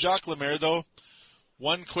 Jacques Lemaire, though,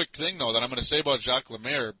 one quick thing, though, that I'm going to say about Jacques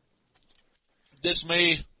Lemaire, this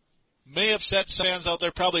may upset some fans out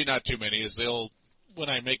there, probably not too many, as when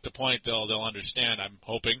I make the point, they'll understand, I'm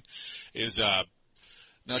hoping, is, now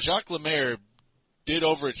Jacques Lemaire did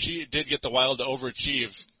get the Wild to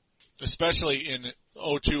overachieve, especially in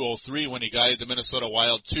 02-03 when he guided the Minnesota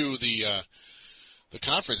Wild to the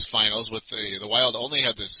conference finals with the Wild only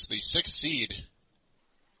had the 6th seed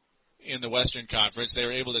in the Western Conference. They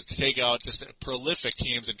were able to take out just prolific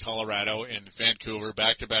teams in Colorado and Vancouver,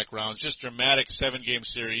 back-to-back rounds, just dramatic 7-game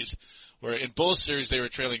series, where in both series they were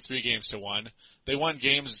trailing 3-1. They won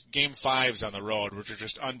game 5s on the road, which are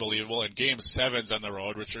just unbelievable, and game 7s on the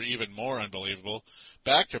road, which are even more unbelievable.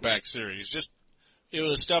 Back-to-back series, it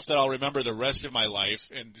was stuff that I'll remember the rest of my life,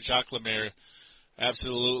 and Jacques Lemaire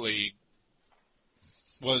absolutely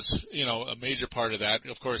was, you know, a major part of that.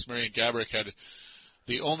 Of course, Marian Gaborik had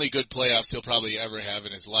the only good playoffs he'll probably ever have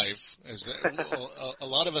in his life. A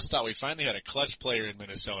lot of us thought we finally had a clutch player in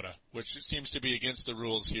Minnesota, which seems to be against the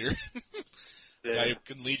rules here. Yeah. Guy who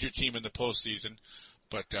can lead your team in the postseason.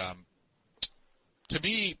 But to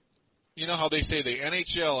me, you know how they say the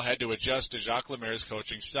NHL had to adjust to Jacques Lemaire's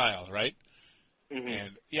coaching style, right? Mm-hmm.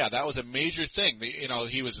 And yeah, that was a major thing.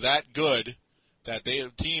 He was that good that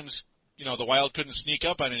teams, the Wild couldn't sneak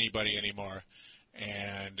up on anybody anymore,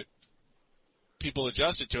 and people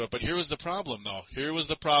adjusted to it. But here was the problem, though. Here was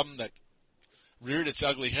the problem that reared its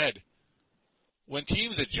ugly head. When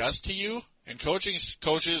teams adjust to you, and coaches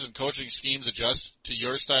and coaching schemes adjust to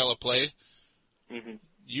your style of play, mm-hmm.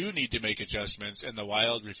 you need to make adjustments, and the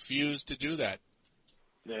Wild refused to do that.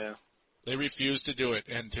 Yeah. They refused to do it,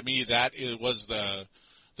 and to me, that was the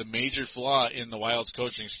major flaw in the Wild's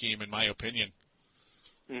coaching scheme, in my opinion.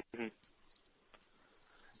 Mm-hmm.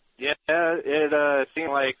 Yeah, it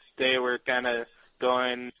seemed like they were kind of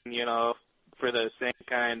going, for the same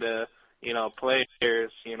kind of,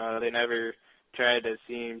 players. They never tried to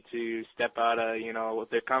seem to step out of,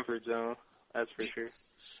 their comfort zone. That's for sure.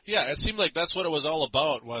 Yeah, it seemed like that's what it was all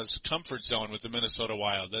about, was comfort zone with the Minnesota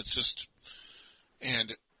Wild. That's just,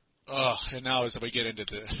 and now as we get into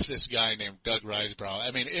this guy named Doug Risebrough,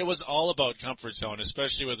 I mean, it was all about comfort zone,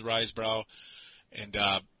 especially with Risebrough. And,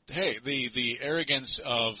 hey, the arrogance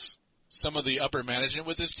of some of the upper management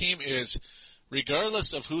with this team is,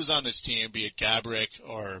 regardless of who's on this team, be it Gaborik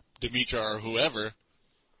or Dimitra or whoever,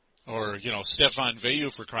 or, Stefan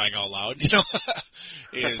Veilleux for crying out loud,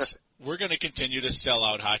 is we're going to continue to sell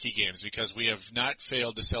out hockey games because we have not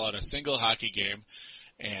failed to sell out a single hockey game.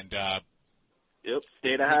 And, yep,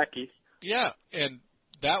 state of hockey. Yeah, and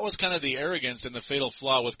that was kind of the arrogance and the fatal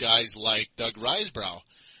flaw with guys like Doug Risebrough,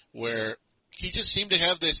 where he just seemed to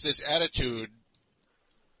have this attitude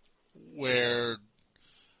where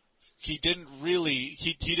he didn't really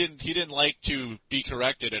he didn't like to be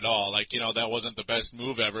corrected at all. Like, that wasn't the best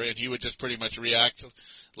move ever, and he would just pretty much react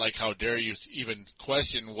like, how dare you even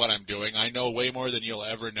question what I'm doing? I know way more than you'll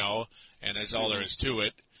ever know, and that's all there is to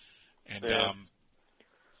it. And yeah,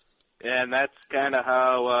 and that's kind of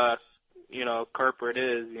how corporate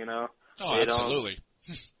is, Oh, they absolutely.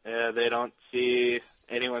 They don't see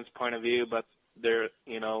anyone's point of view, but they're,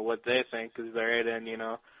 what they think is right, and,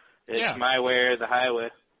 it's my way or the highway.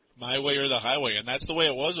 My way or the highway, and that's the way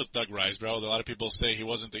it was with Doug Risebrough. A lot of people say he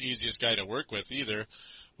wasn't the easiest guy to work with either,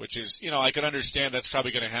 which is, I can understand that's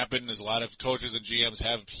probably going to happen, as a lot of coaches and GMs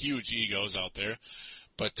have huge egos out there.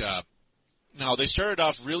 But now they started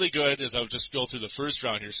off really good, as I'll just go through the first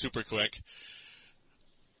round here super quick.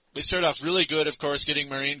 They started off really good, of course, getting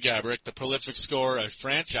Marian Gaborik, the prolific scorer, a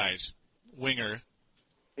franchise winger,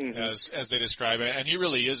 as they describe it, and he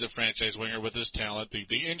really is a franchise winger with his talent.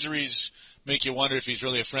 The injuries make you wonder if he's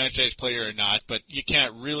really a franchise player or not, but you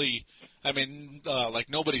can't really,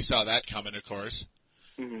 nobody saw that coming, of course.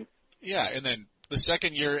 Mm-hmm. Yeah, and then the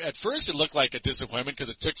second year, at first it looked like a disappointment because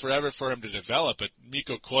it took forever for him to develop, but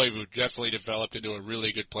Mikko Koivu definitely developed into a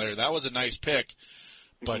really good player. That was a nice pick,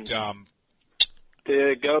 but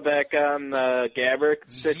to go back on the Gaborik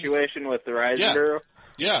situation with the Risebrough.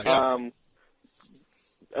 Yeah.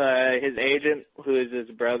 His agent, who is his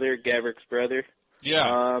brother, Gaborik's brother.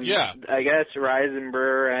 Yeah. I guess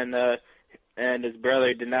Risebrough and his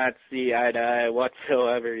brother did not see eye to eye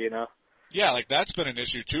whatsoever, Yeah, that's been an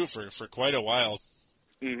issue too for quite a while.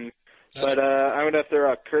 Mm-hmm. But I'm gonna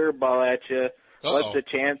throw a curveball at you. Uh-oh.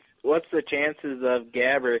 What's the chances of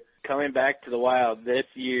Gaborik coming back to the Wild this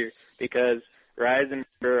year, because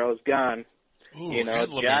Risebrough's gone? Ooh, and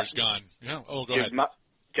Lemaire's gone. Yeah. Oh, go ahead.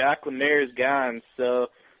 Jacques Lemaire's gone, so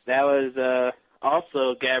that was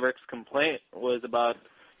also Gaborik's complaint, was about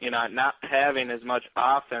not having as much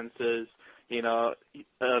offense as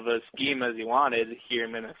of a scheme as he wanted here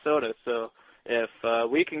in Minnesota. So if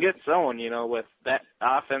we can get someone with that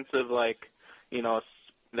offensive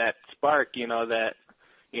that spark, that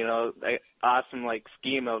awesome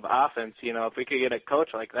scheme of offense, if we could get a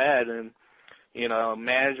coach like that, and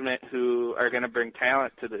management who are going to bring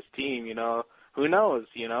talent to this team, who knows,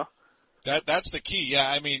 That's the key. Yeah,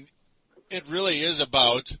 I mean, it really is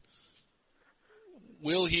about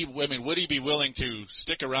would he be willing to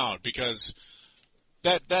stick around? Because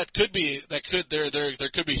there could be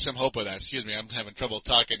some hope with that. Excuse me, I'm having trouble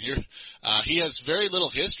talking here. He has very little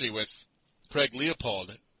history with Craig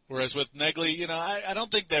Leopold, whereas with Negley, I don't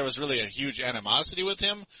think there was really a huge animosity with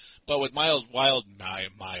him, but with Wild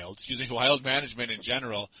management in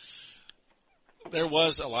general, there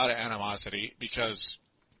was a lot of animosity because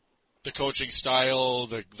the coaching style,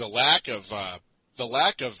 the lack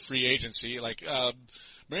of free agency.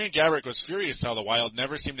 Marian Gaborik was furious how the Wild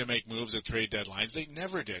never seemed to make moves at trade deadlines. They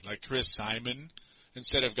never did. Like Chris Simon,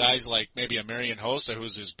 instead of guys like maybe a Marian Hossa,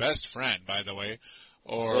 who's his best friend, by the way,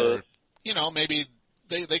 or, maybe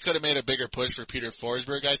they could have made a bigger push for Peter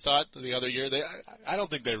Forsberg, I thought, the other year. I don't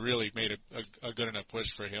think they really made a good enough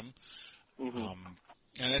push for him. Mm-hmm.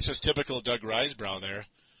 And it's just typical Doug Risebrough there.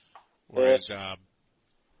 Whereas, a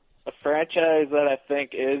franchise that I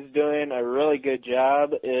think is doing a really good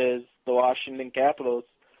job is the Washington Capitals.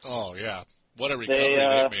 Oh, yeah. What a recovery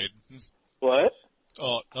they've made. What?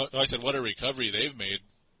 Oh, I said what a recovery they've made.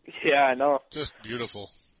 Yeah, I know. Just beautiful.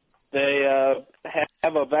 They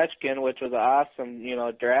have Ovechkin, which was an awesome,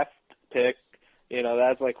 draft pick.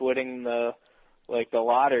 That's like winning the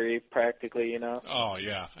lottery practically, Oh,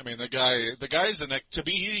 yeah. I mean, the guy's the next,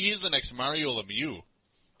 he's the next Mario Lemieux.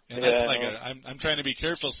 And that's I'm trying to be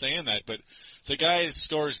careful saying that, but the guy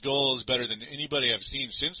scores goals better than anybody I've seen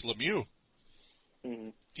since Lemieux. Mm-hmm.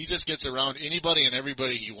 He just gets around anybody and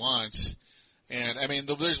everybody he wants. And, I mean,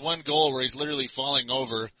 there's one goal where he's literally falling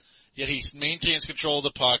over, yet he maintains control of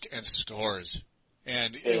the puck and scores.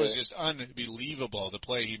 And it was just unbelievable, the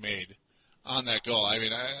play he made on that goal. I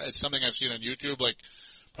mean, it's something I've seen on YouTube like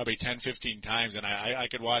probably 10, 15 times, and I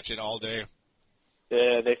could watch it all day.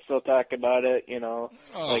 Yeah, they still talk about it,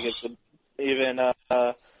 like it's even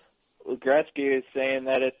Gretzky is saying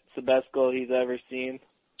that it's the best goal he's ever seen.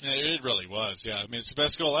 Yeah, it really was. Yeah, I mean, it's the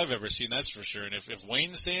best goal I've ever seen. That's for sure. And if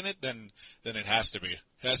Wayne's saying it, then it has to be.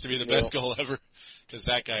 It has to be the best goal ever, because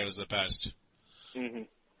that guy was the best. Mm-hmm.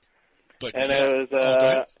 But it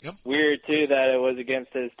was weird too that it was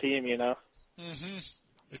against his team. Mm-hmm.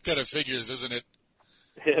 It kind of figures, doesn't it?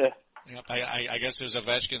 Yeah. Yep. I guess there's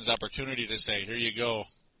Ovechkin's opportunity to say, "Here you go.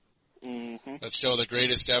 Mm-hmm. Let's show the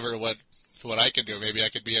greatest ever what I can do. Maybe I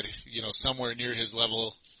could be at somewhere near his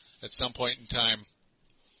level at some point in time."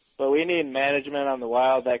 But we need management on the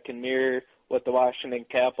Wild that can mirror what the Washington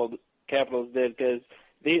Capitals did, because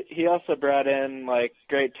he also brought in like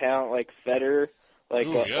great talent like Federer, like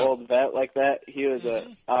an old vet like that. He was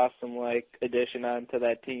an awesome addition onto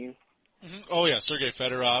that team. Mm-hmm. Oh yeah, Sergei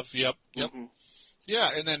Fedorov. Yep. Mm-hmm. Yeah,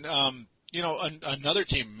 and then another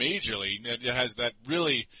team majorly that has that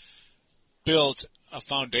really built a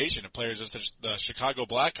foundation of players is the Chicago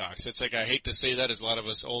Blackhawks. It's like I hate to say that, as a lot of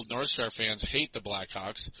us old North Star fans hate the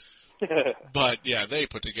Blackhawks, but yeah, they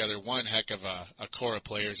put together one heck of a core of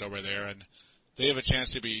players over there, and they have a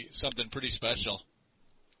chance to be something pretty special.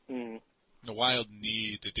 Mm. The Wild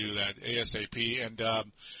need to do that ASAP. And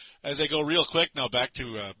as I go real quick now, back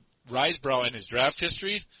to Risebrough and his draft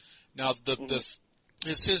history. Now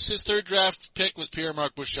his third draft pick was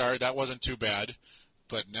Pierre-Marc Bouchard. That wasn't too bad.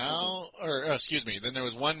 But now, then there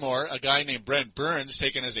was one more, a guy named Brent Burns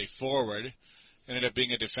taken as a forward, ended up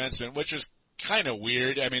being a defenseman, which was kind of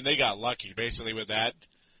weird. I mean, they got lucky basically with that.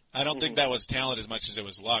 I don't think that was talent as much as it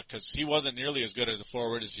was luck, because he wasn't nearly as good as a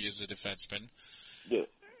forward as he is a defenseman. Yeah.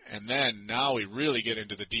 And then now we really get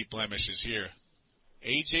into the deep blemishes here.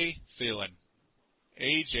 A.J. Thielen,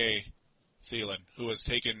 who was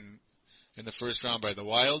taken in the first round by the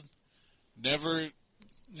Wild, never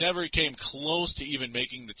came close to even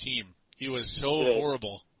making the team. He was so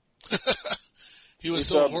horrible. He was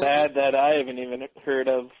so horrible. Bad that I haven't even heard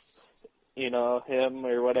of, him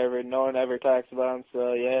or whatever. No one ever talks about him,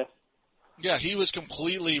 so yeah. Yeah, he was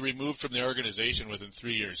completely removed from the organization within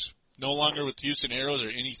 3 years. No longer with Houston Aeros or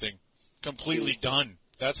anything. Completely done.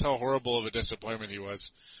 That's how horrible of a disappointment he was.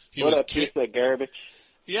 What a piece of garbage.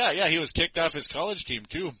 Yeah, he was kicked off his college team,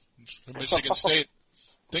 too, from Michigan State.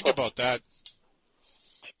 Think about that.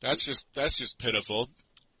 That's just pitiful.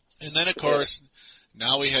 And then, of course,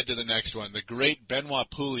 now we head to the next one. The great Benoit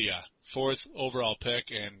Pouliot, 4th overall pick,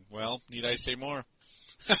 and, well, need I say more?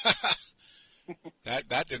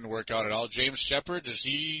 That didn't work out at all. James Shepherd, is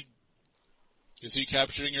he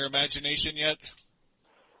capturing your imagination yet?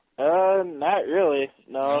 Not really.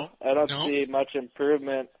 No? I don't see much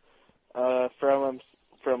improvement from him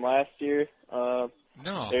from last year. No.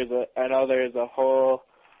 I know there's a whole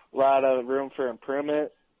lot of room for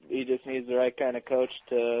improvement. He just needs the right kind of coach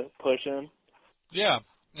to push him. Yeah.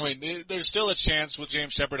 I mean, there's still a chance with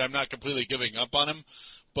James Shepherd. I'm not completely giving up on him.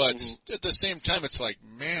 But at the same time, it's like,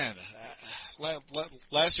 man,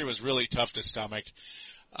 last year was really tough to stomach.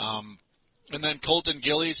 And then Colton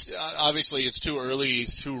Gillies, obviously it's too early,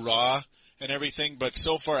 he's too raw and everything. But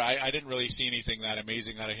so far, I didn't really see anything that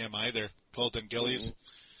amazing out of him either, Colton Gillies.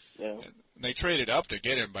 Yeah. And they traded up to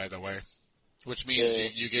get him, by the way, which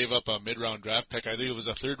means you gave up a mid-round draft pick. I think it was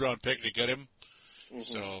a third-round pick to get him.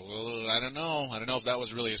 So, well, I don't know. I don't know if that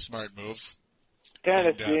was really a smart move. Kind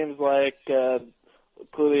of seems like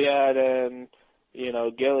Pouliot and,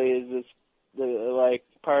 Gillies is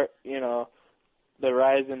part, the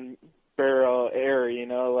Riseborough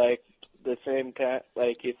era, like the same kind,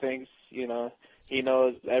 like he thinks, he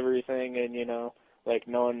knows everything and, like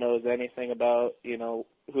no one knows anything about,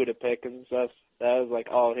 who to pick and stuff. That was like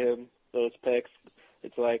all him, those picks.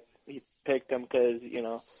 It's like he picked them because,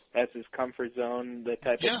 that's his comfort zone, the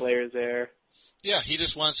type of players there. Yeah, he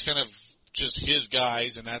just wants kind of just his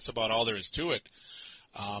guys, and that's about all there is to it.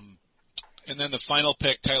 And then the final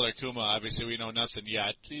pick, Tyler Kuma, obviously we know nothing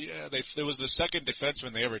yet. There was the second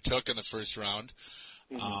defenseman they ever took in the first round.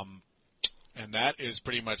 Mm-hmm. And that is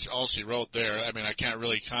pretty much all she wrote there. I mean, I can't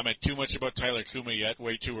really comment too much about Tyler Kuma yet,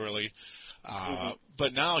 way too early.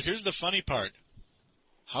 But now, here's the funny part.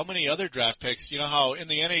 How many other draft picks, how in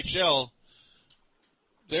the NHL,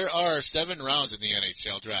 there are 7 rounds in the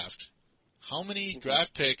NHL draft. How many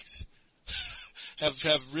draft picks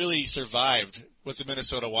have really survived with the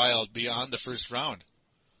Minnesota Wild beyond the first round?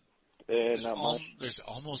 Not much. There's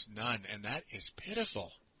almost none, and that is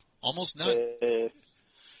pitiful. Almost none.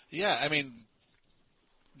 Yeah, I mean,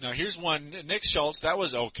 now here's one. Nick Schultz, that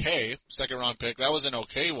was okay. Second round pick. That was an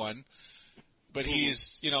okay one. But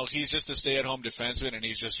he's just a stay-at-home defenseman, and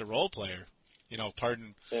he's just a role player.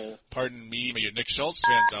 Pardon me, Nick Schultz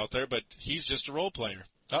fans out there, but he's just a role player.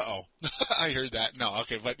 Uh-oh. I heard that. No,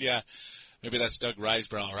 okay, but yeah, maybe that's Doug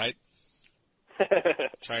Risebrough, right?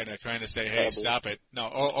 trying to say, hey, Probably. Stop it. No,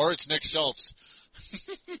 or it's Nick Schultz.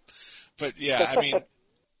 But yeah, I mean,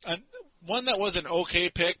 one that was an okay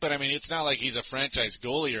pick, but I mean, it's not like he's a franchise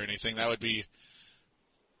goalie or anything. That would be,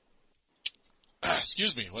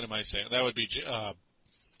 excuse me, what am I saying? That would be,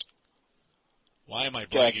 why am I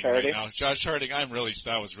blanking right now? Josh Harding.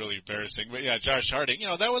 That was really embarrassing. But yeah, Josh Harding,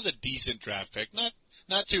 that was a decent draft pick.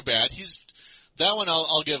 Not too bad. That one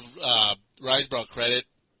I'll give, Risebrough credit,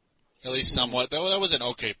 at least somewhat. That was an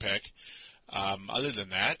okay pick. Other than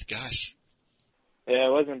that, gosh. Yeah,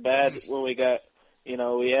 it wasn't bad when we got,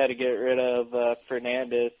 we had to get rid of,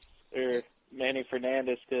 Manny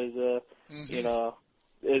Fernandez because,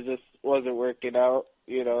 it just wasn't working out.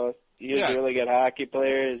 He was a really good hockey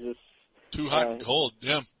player. It's just too hot and cold.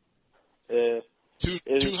 Yeah. It too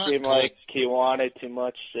seemed like he wanted too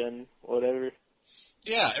much and whatever.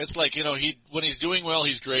 Yeah, it's like when he's doing well,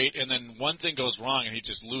 he's great, and then one thing goes wrong, and he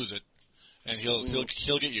just lose it, and he'll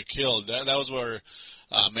get you killed. That was where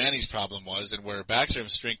Manny's problem was, and where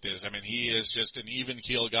Backstrom's strength is. I mean, he is just an even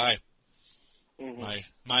keel guy.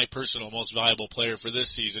 My personal most valuable player for this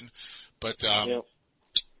season, but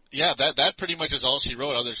yeah, that pretty much is all she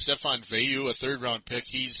wrote. Other Stefan Veyu, a 3rd round pick,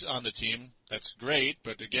 he's on the team. That's great,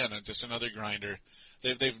 but again, just another grinder.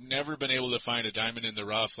 They've never been able to find a diamond in the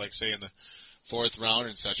rough, like say in the 4th round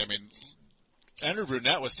and such. I mean, Andrew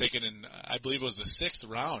Brunette was taken in, I believe it was the 6th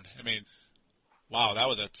round. I mean, wow, that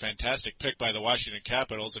was a fantastic pick by the Washington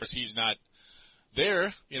Capitals. Of course, he's not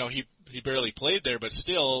there. He barely played there, but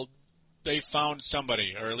still, they found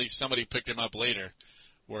somebody, or at least somebody picked him up later.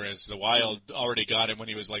 Whereas the Wild already got him when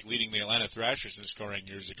he was like leading the Atlanta Thrashers in scoring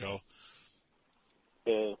years ago.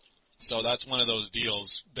 Yeah. So that's one of those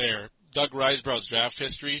deals there. Doug Risebrough's draft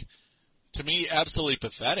history, to me, absolutely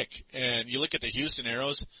pathetic. And you look at the Houston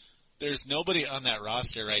Aeros, there's nobody on that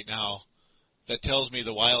roster right now that tells me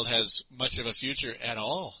the Wild has much of a future at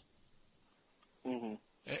all.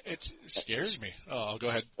 It scares me. Oh, go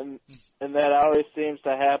ahead. And that always seems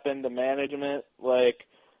to happen to management. Like,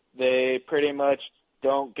 they pretty much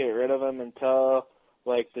don't get rid of him until,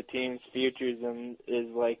 like, the team's futures is,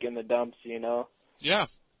 like, in the dumps, Yeah.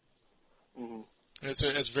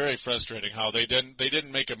 It's very frustrating how they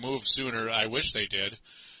didn't make a move sooner. I wish they did.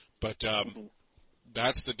 But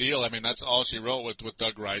that's the deal. I mean, that's all she wrote with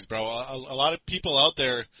Doug Risebrough. A lot of people out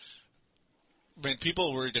there, I mean,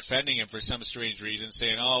 people were defending him for some strange reason,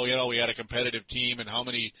 saying, we had a competitive team, and how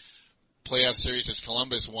many playoff series has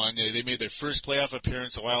Columbus won? They made their first playoff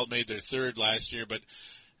appearance. The Wild made their 3rd last year, but,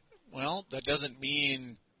 well, that doesn't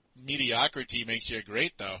mean mediocrity makes you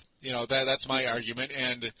great, though. That's my argument,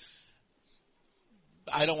 and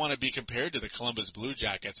I don't want to be compared to the Columbus Blue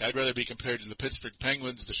Jackets. I'd rather be compared to the Pittsburgh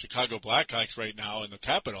Penguins, the Chicago Blackhawks right now, and the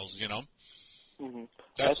Capitals,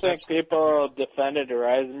 I think people defended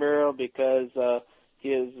Riseborough because he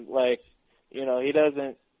is like, he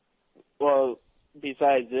doesn't, well,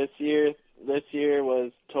 besides this year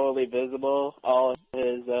was totally visible, all of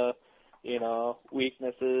his,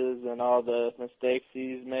 weaknesses and all the mistakes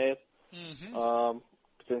he's made.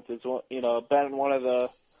 Since it's, been one of the,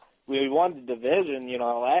 we won the division,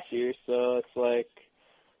 last year, so it's like,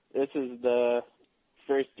 this is the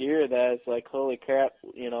first year that it's like, holy crap,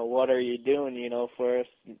 what are you doing, for us?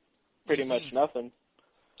 Pretty much nothing.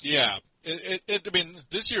 Yeah. I mean,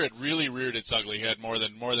 this year it really reared its ugly head more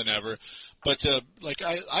than ever. But, I'll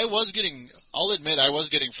admit I was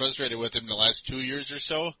getting frustrated with him the last 2 years or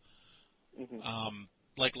so. Mm-hmm.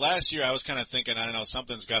 Like last year I was kind of thinking, I don't know,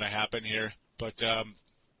 something's got to happen here. But,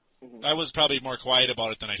 Mm-hmm. I was probably more quiet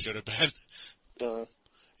about it than I should have been. Uh,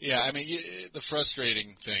 Yeah, I mean, the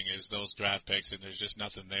frustrating thing is those draft picks, and there's just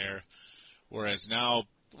nothing there. Whereas now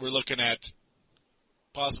we're looking at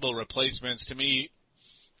possible replacements. To me,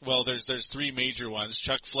 well, there's three major ones.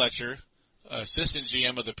 Chuck Fletcher, assistant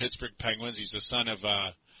GM of the Pittsburgh Penguins. He's the son of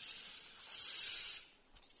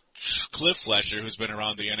Cliff Fletcher, who's been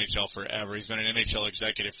around the NHL forever. He's been an NHL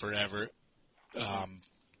executive forever.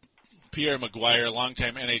 Pierre McGuire,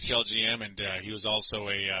 longtime NHL GM, and he was also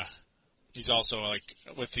he's also like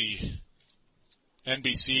with the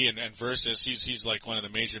NBC and Versus. He's like one of the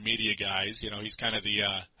major media guys. You know, he's kind of the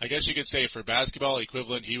I guess you could say for basketball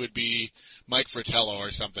equivalent, he would be Mike Fratello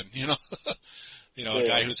or something. You know, a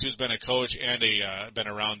guy who's been a coach and been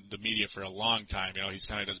around the media for a long time. You know, he's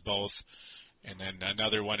kind of does both. And then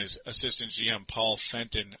another one is assistant GM Paul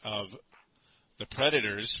Fenton of the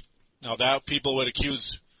Predators. Now that people would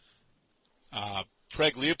accuse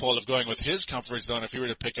Craig Leopold of going with his comfort zone if he were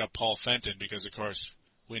to pick up Paul Fenton, because of course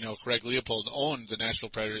we know Craig Leopold owned the Nashville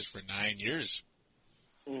Predators for 9 years.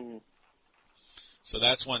 mm-hmm. So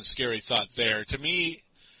that's one scary thought there. To me,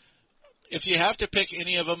 if you have to pick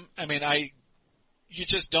any of them, I mean, you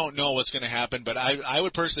just don't know what's going to happen, but I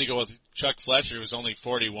would personally go with Chuck Fletcher, who's only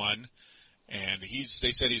 41, and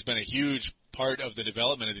they said he's been a huge part of the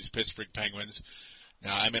development of these Pittsburgh Penguins.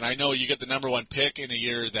 Now, I mean, I know you get the number one pick in a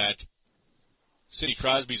year that Sidney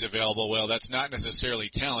Crosby's available. Well, that's not necessarily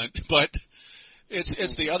talent, but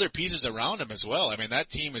it's the other pieces around him as well. I mean, that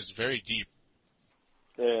team is very deep.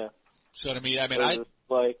 Yeah. So to me, I mean,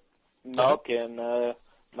 like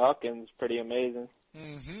Malkin's pretty amazing.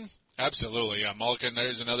 Mm-hmm. Absolutely, yeah. Malkin,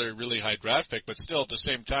 there's another really high draft pick, but still at the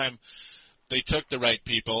same time, they took the right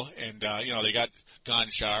people, and they got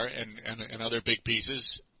Gonchar and other big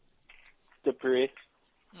pieces. Dupree.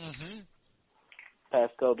 Mm-hmm.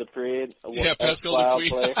 Pascal Dupree. Yeah, Pascal Dupree.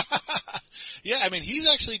 Player. Yeah, I mean, he's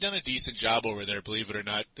actually done a decent job over there, believe it or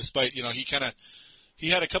not, despite, he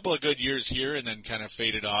had a couple of good years here and then kind of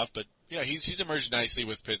faded off, but yeah, he's emerged nicely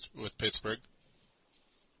with Pittsburgh.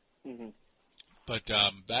 Mm-hmm. But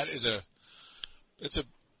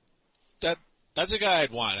that's a guy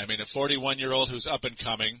I'd want. I mean, a 41-year-old who's up and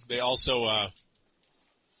coming. They also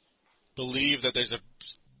believe that there's a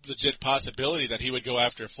legit possibility that he would go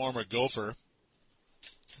after a former Gopher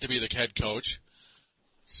to be the head coach.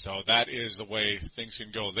 So that is the way things can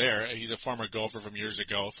go there. He's a former Gopher from years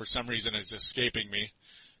ago. For some reason, it's escaping me.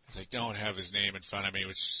 I don't have his name in front of me,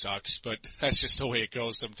 which sucks, but that's just the way it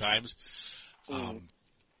goes sometimes. That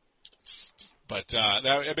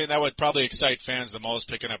would probably excite fans the most,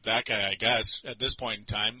 picking up that guy, I guess, at this point in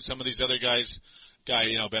time. Some of these other guys,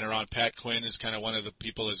 been around. Pat Quinn is kind of one of the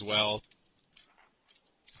people as well.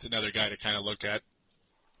 It's another guy to kind of look at.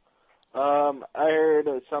 I heard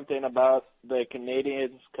something about the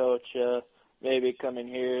Canadiens coach maybe coming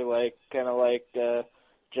here, kind of like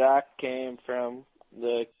Jack came from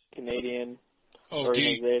the Canadian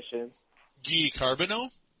organization. Guy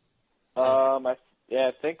Carbonneau? I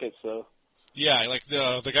think it's so. Yeah, like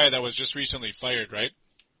the guy that was just recently fired, right?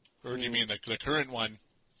 Or do you mean the current one?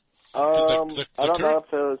 I don't know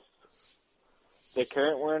if it was the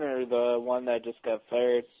current one or the one that just got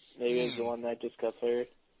fired. Maybe it's the one that just got fired.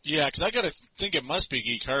 Yeah, because I got to think it must be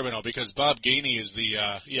Guy Carbonneau, because Bob Gainey is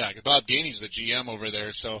Bob Gainey's the GM over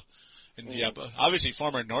there. So, obviously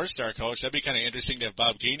former North Star coach. That'd be kind of interesting to have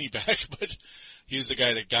Bob Gainey back, but he's the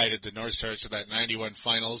guy that guided the North Stars to that 91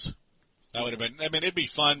 finals. That would have been, I mean, it'd be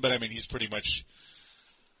fun, but I mean, he's pretty much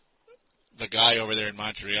the guy over there in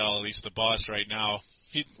Montreal, at least the boss right now.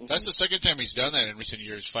 That's the second time he's done that in recent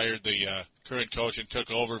years, fired the current coach and took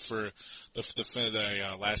over for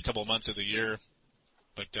the last couple of months of the year.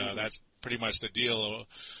 But that's pretty much the deal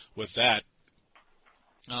with that.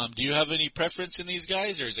 Do you have any preference in these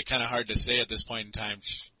guys, or is it kind of hard to say at this point in time?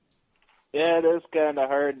 Yeah, it is kind of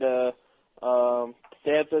hard to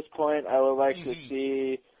say at this point. I would like to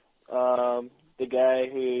see the guy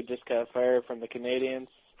who just got fired from the Canadiens.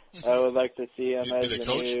 I would like to see him as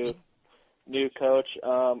the new coach.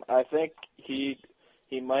 I think he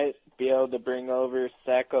might be able to bring over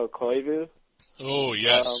Sakko Koivu. Oh,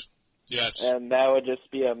 yes. Yes. And that would just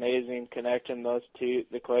be amazing, connecting those two,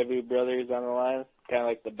 the Koivu brothers on the line, kind of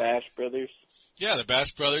like the Bash brothers. Yeah, the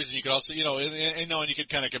Bash brothers, and you could also, and you could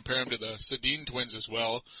kind of compare them to the Sedin twins as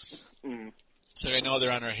well. Mm. So I know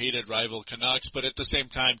they're on our hated rival Canucks, but at the same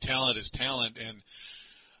time, talent is talent, and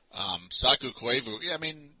Saku Koivu. Yeah, I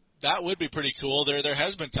mean, that would be pretty cool. There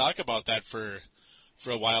has been talk about that for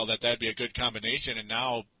a while, that'd be a good combination, and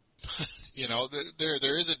now,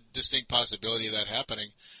 there is a distinct possibility of that happening.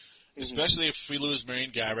 Mm-hmm. Especially if we lose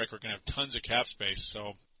Marian Gaborik, we're going to have tons of cap space,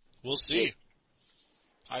 so we'll see.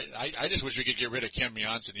 I just wish we could get rid of Kim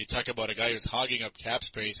Janssen. You talk about a guy who's hogging up cap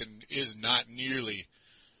space and is not nearly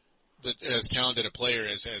as talented a player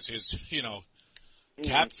as his,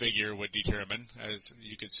 cap figure would determine, as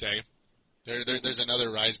you could say. There's another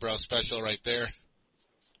Risebrough special right there.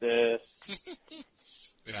 Yeah.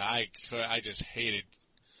 Yeah, I just hated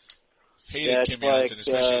Kim Janssen,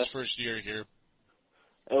 especially his first year here.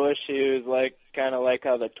 I wish he was kind of like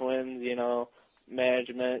how the Twins,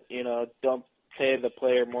 management, don't pay the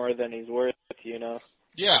player more than he's worth,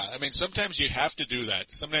 Yeah, I mean, sometimes you have to do that.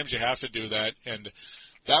 And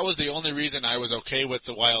that was the only reason I was okay with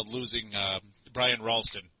the Wild losing Brian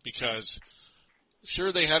Ralston, because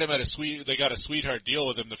sure, they had him they got a sweetheart deal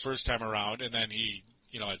with him the first time around, and then he,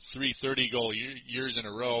 had 3 30-goal years in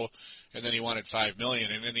a row, and then he wanted $5 million.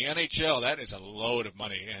 And in the NHL, that is a load of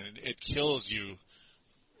money, and it kills you.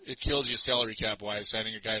 It kills you salary cap wise,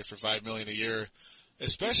 signing a guy for $5 million a year,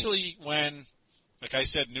 especially when, like I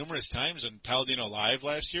said numerous times in Paladino Live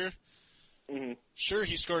last year. Mm-hmm. Sure,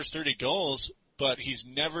 he scores 30 goals, but he's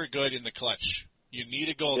never good in the clutch. You need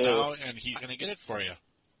a goal now, and he's going to get it for you.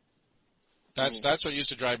 That's what used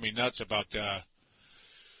to drive me nuts about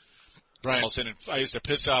Brian Olsen. And I used to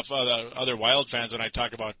piss off other Wild fans when I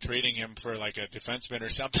talk about trading him for like a defenseman or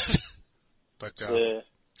something. But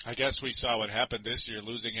I guess we saw what happened this year,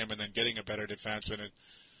 losing him and then getting a better defenseman. It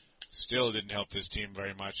still didn't help this team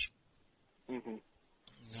very much. Mm-hmm.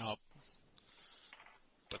 No.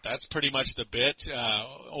 But that's pretty much the bit.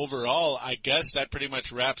 Overall, I guess that pretty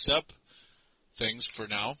much wraps up things for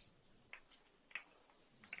now.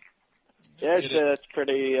 Yeah, it's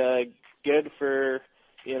pretty good for,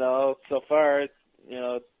 so far,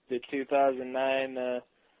 the 2009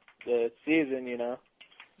 the season,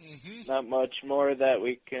 Mm-hmm. Not much more that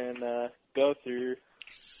we can go through.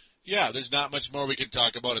 Yeah, there's not much more we can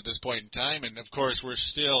talk about at this point in time, and of course we're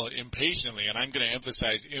still impatiently, and I'm going to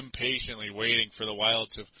emphasize impatiently, waiting for the Wild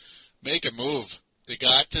to make a move. They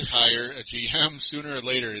got to hire a GM sooner or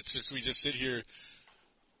later. It's just we just sit here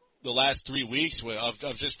the last 3 weeks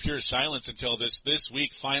of just pure silence until this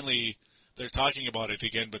week. Finally, they're talking about it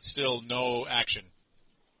again, but still no action.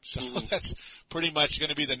 So that's pretty much going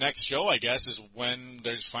to be the next show, I guess, is when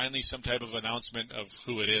there's finally some type of announcement of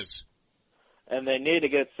who it is. And they need to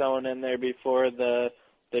get someone in there before the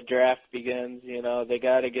draft begins. They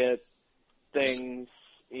got to get things,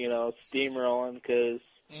 steamrolling because,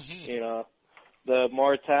 the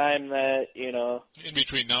more time that, in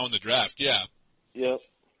between now and the draft, yeah. Yep.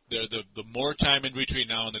 The more time in between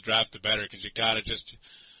now and the draft, the better, because you got to just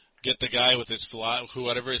get the guy with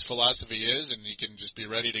whatever his philosophy is, and he can just be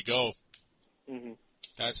ready to go. Mm-hmm.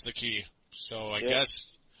 That's the key. So I guess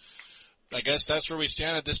that's where we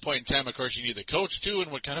stand at this point in time. Of course, you need the coach too,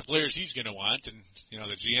 and what kind of players he's going to want, and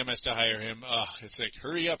the GM has to hire him. It's like,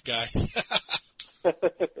 hurry up, guy.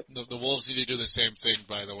 The Wolves need to do the same thing,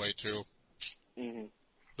 by the way, too. Mm-hmm.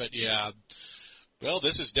 But yeah, well,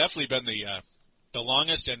 this has definitely been the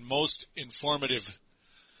longest and most informative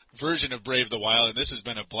version of Brave the Wild, and this has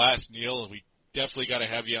been a blast, Neil. We definitely got to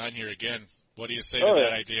have you on here again. What do you say to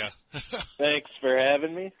that idea? Thanks for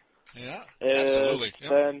having me. Yeah, absolutely.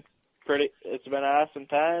 It's been an awesome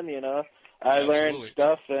time, I learned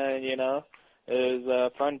stuff, and, it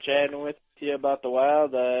was fun chatting with you about the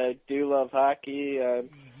Wild. I do love hockey.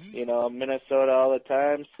 Minnesota all the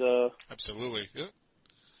time, so. Absolutely. Yeah.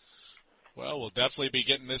 Well, we'll definitely be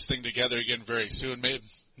getting this thing together again very soon.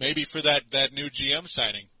 Maybe for that new GM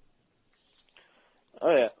signing.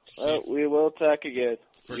 Oh, yeah. Well, we will talk again.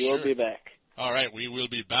 We will be back. All right, we will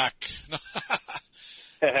be back.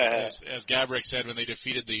 As Gaborik said when they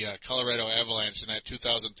defeated the Colorado Avalanche in that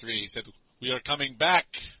 2003, he said, "We are coming back."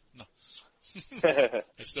 No. I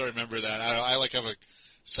still remember that. I have a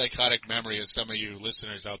psychotic memory, as some of you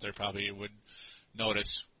listeners out there probably would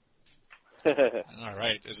notice. All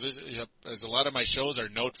right. As a lot of my shows are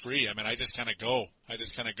note-free, I mean, I just kind of go. I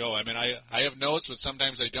mean, I have notes, but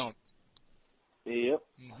sometimes I don't. Yep.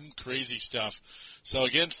 Crazy stuff. So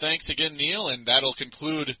again, thanks again, Neil, and that'll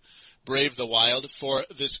conclude Brave the Wild for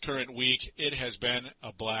this current week. It has been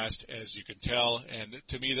a blast, as you can tell, and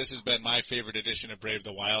to me, this has been my favorite edition of Brave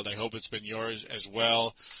the Wild. I hope it's been yours as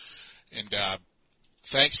well. And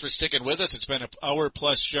thanks for sticking with us. It's been an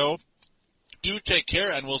hour-plus show. do take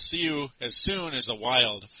care, and we'll see you as soon as the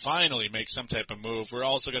Wild finally make some type of move. We're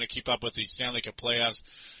also going to keep up with the Stanley Cup playoffs,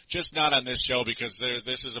 just not on this show because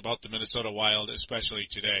this is about the Minnesota Wild, especially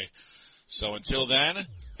today. So until then,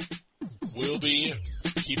 we'll be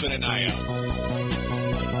keeping an eye out.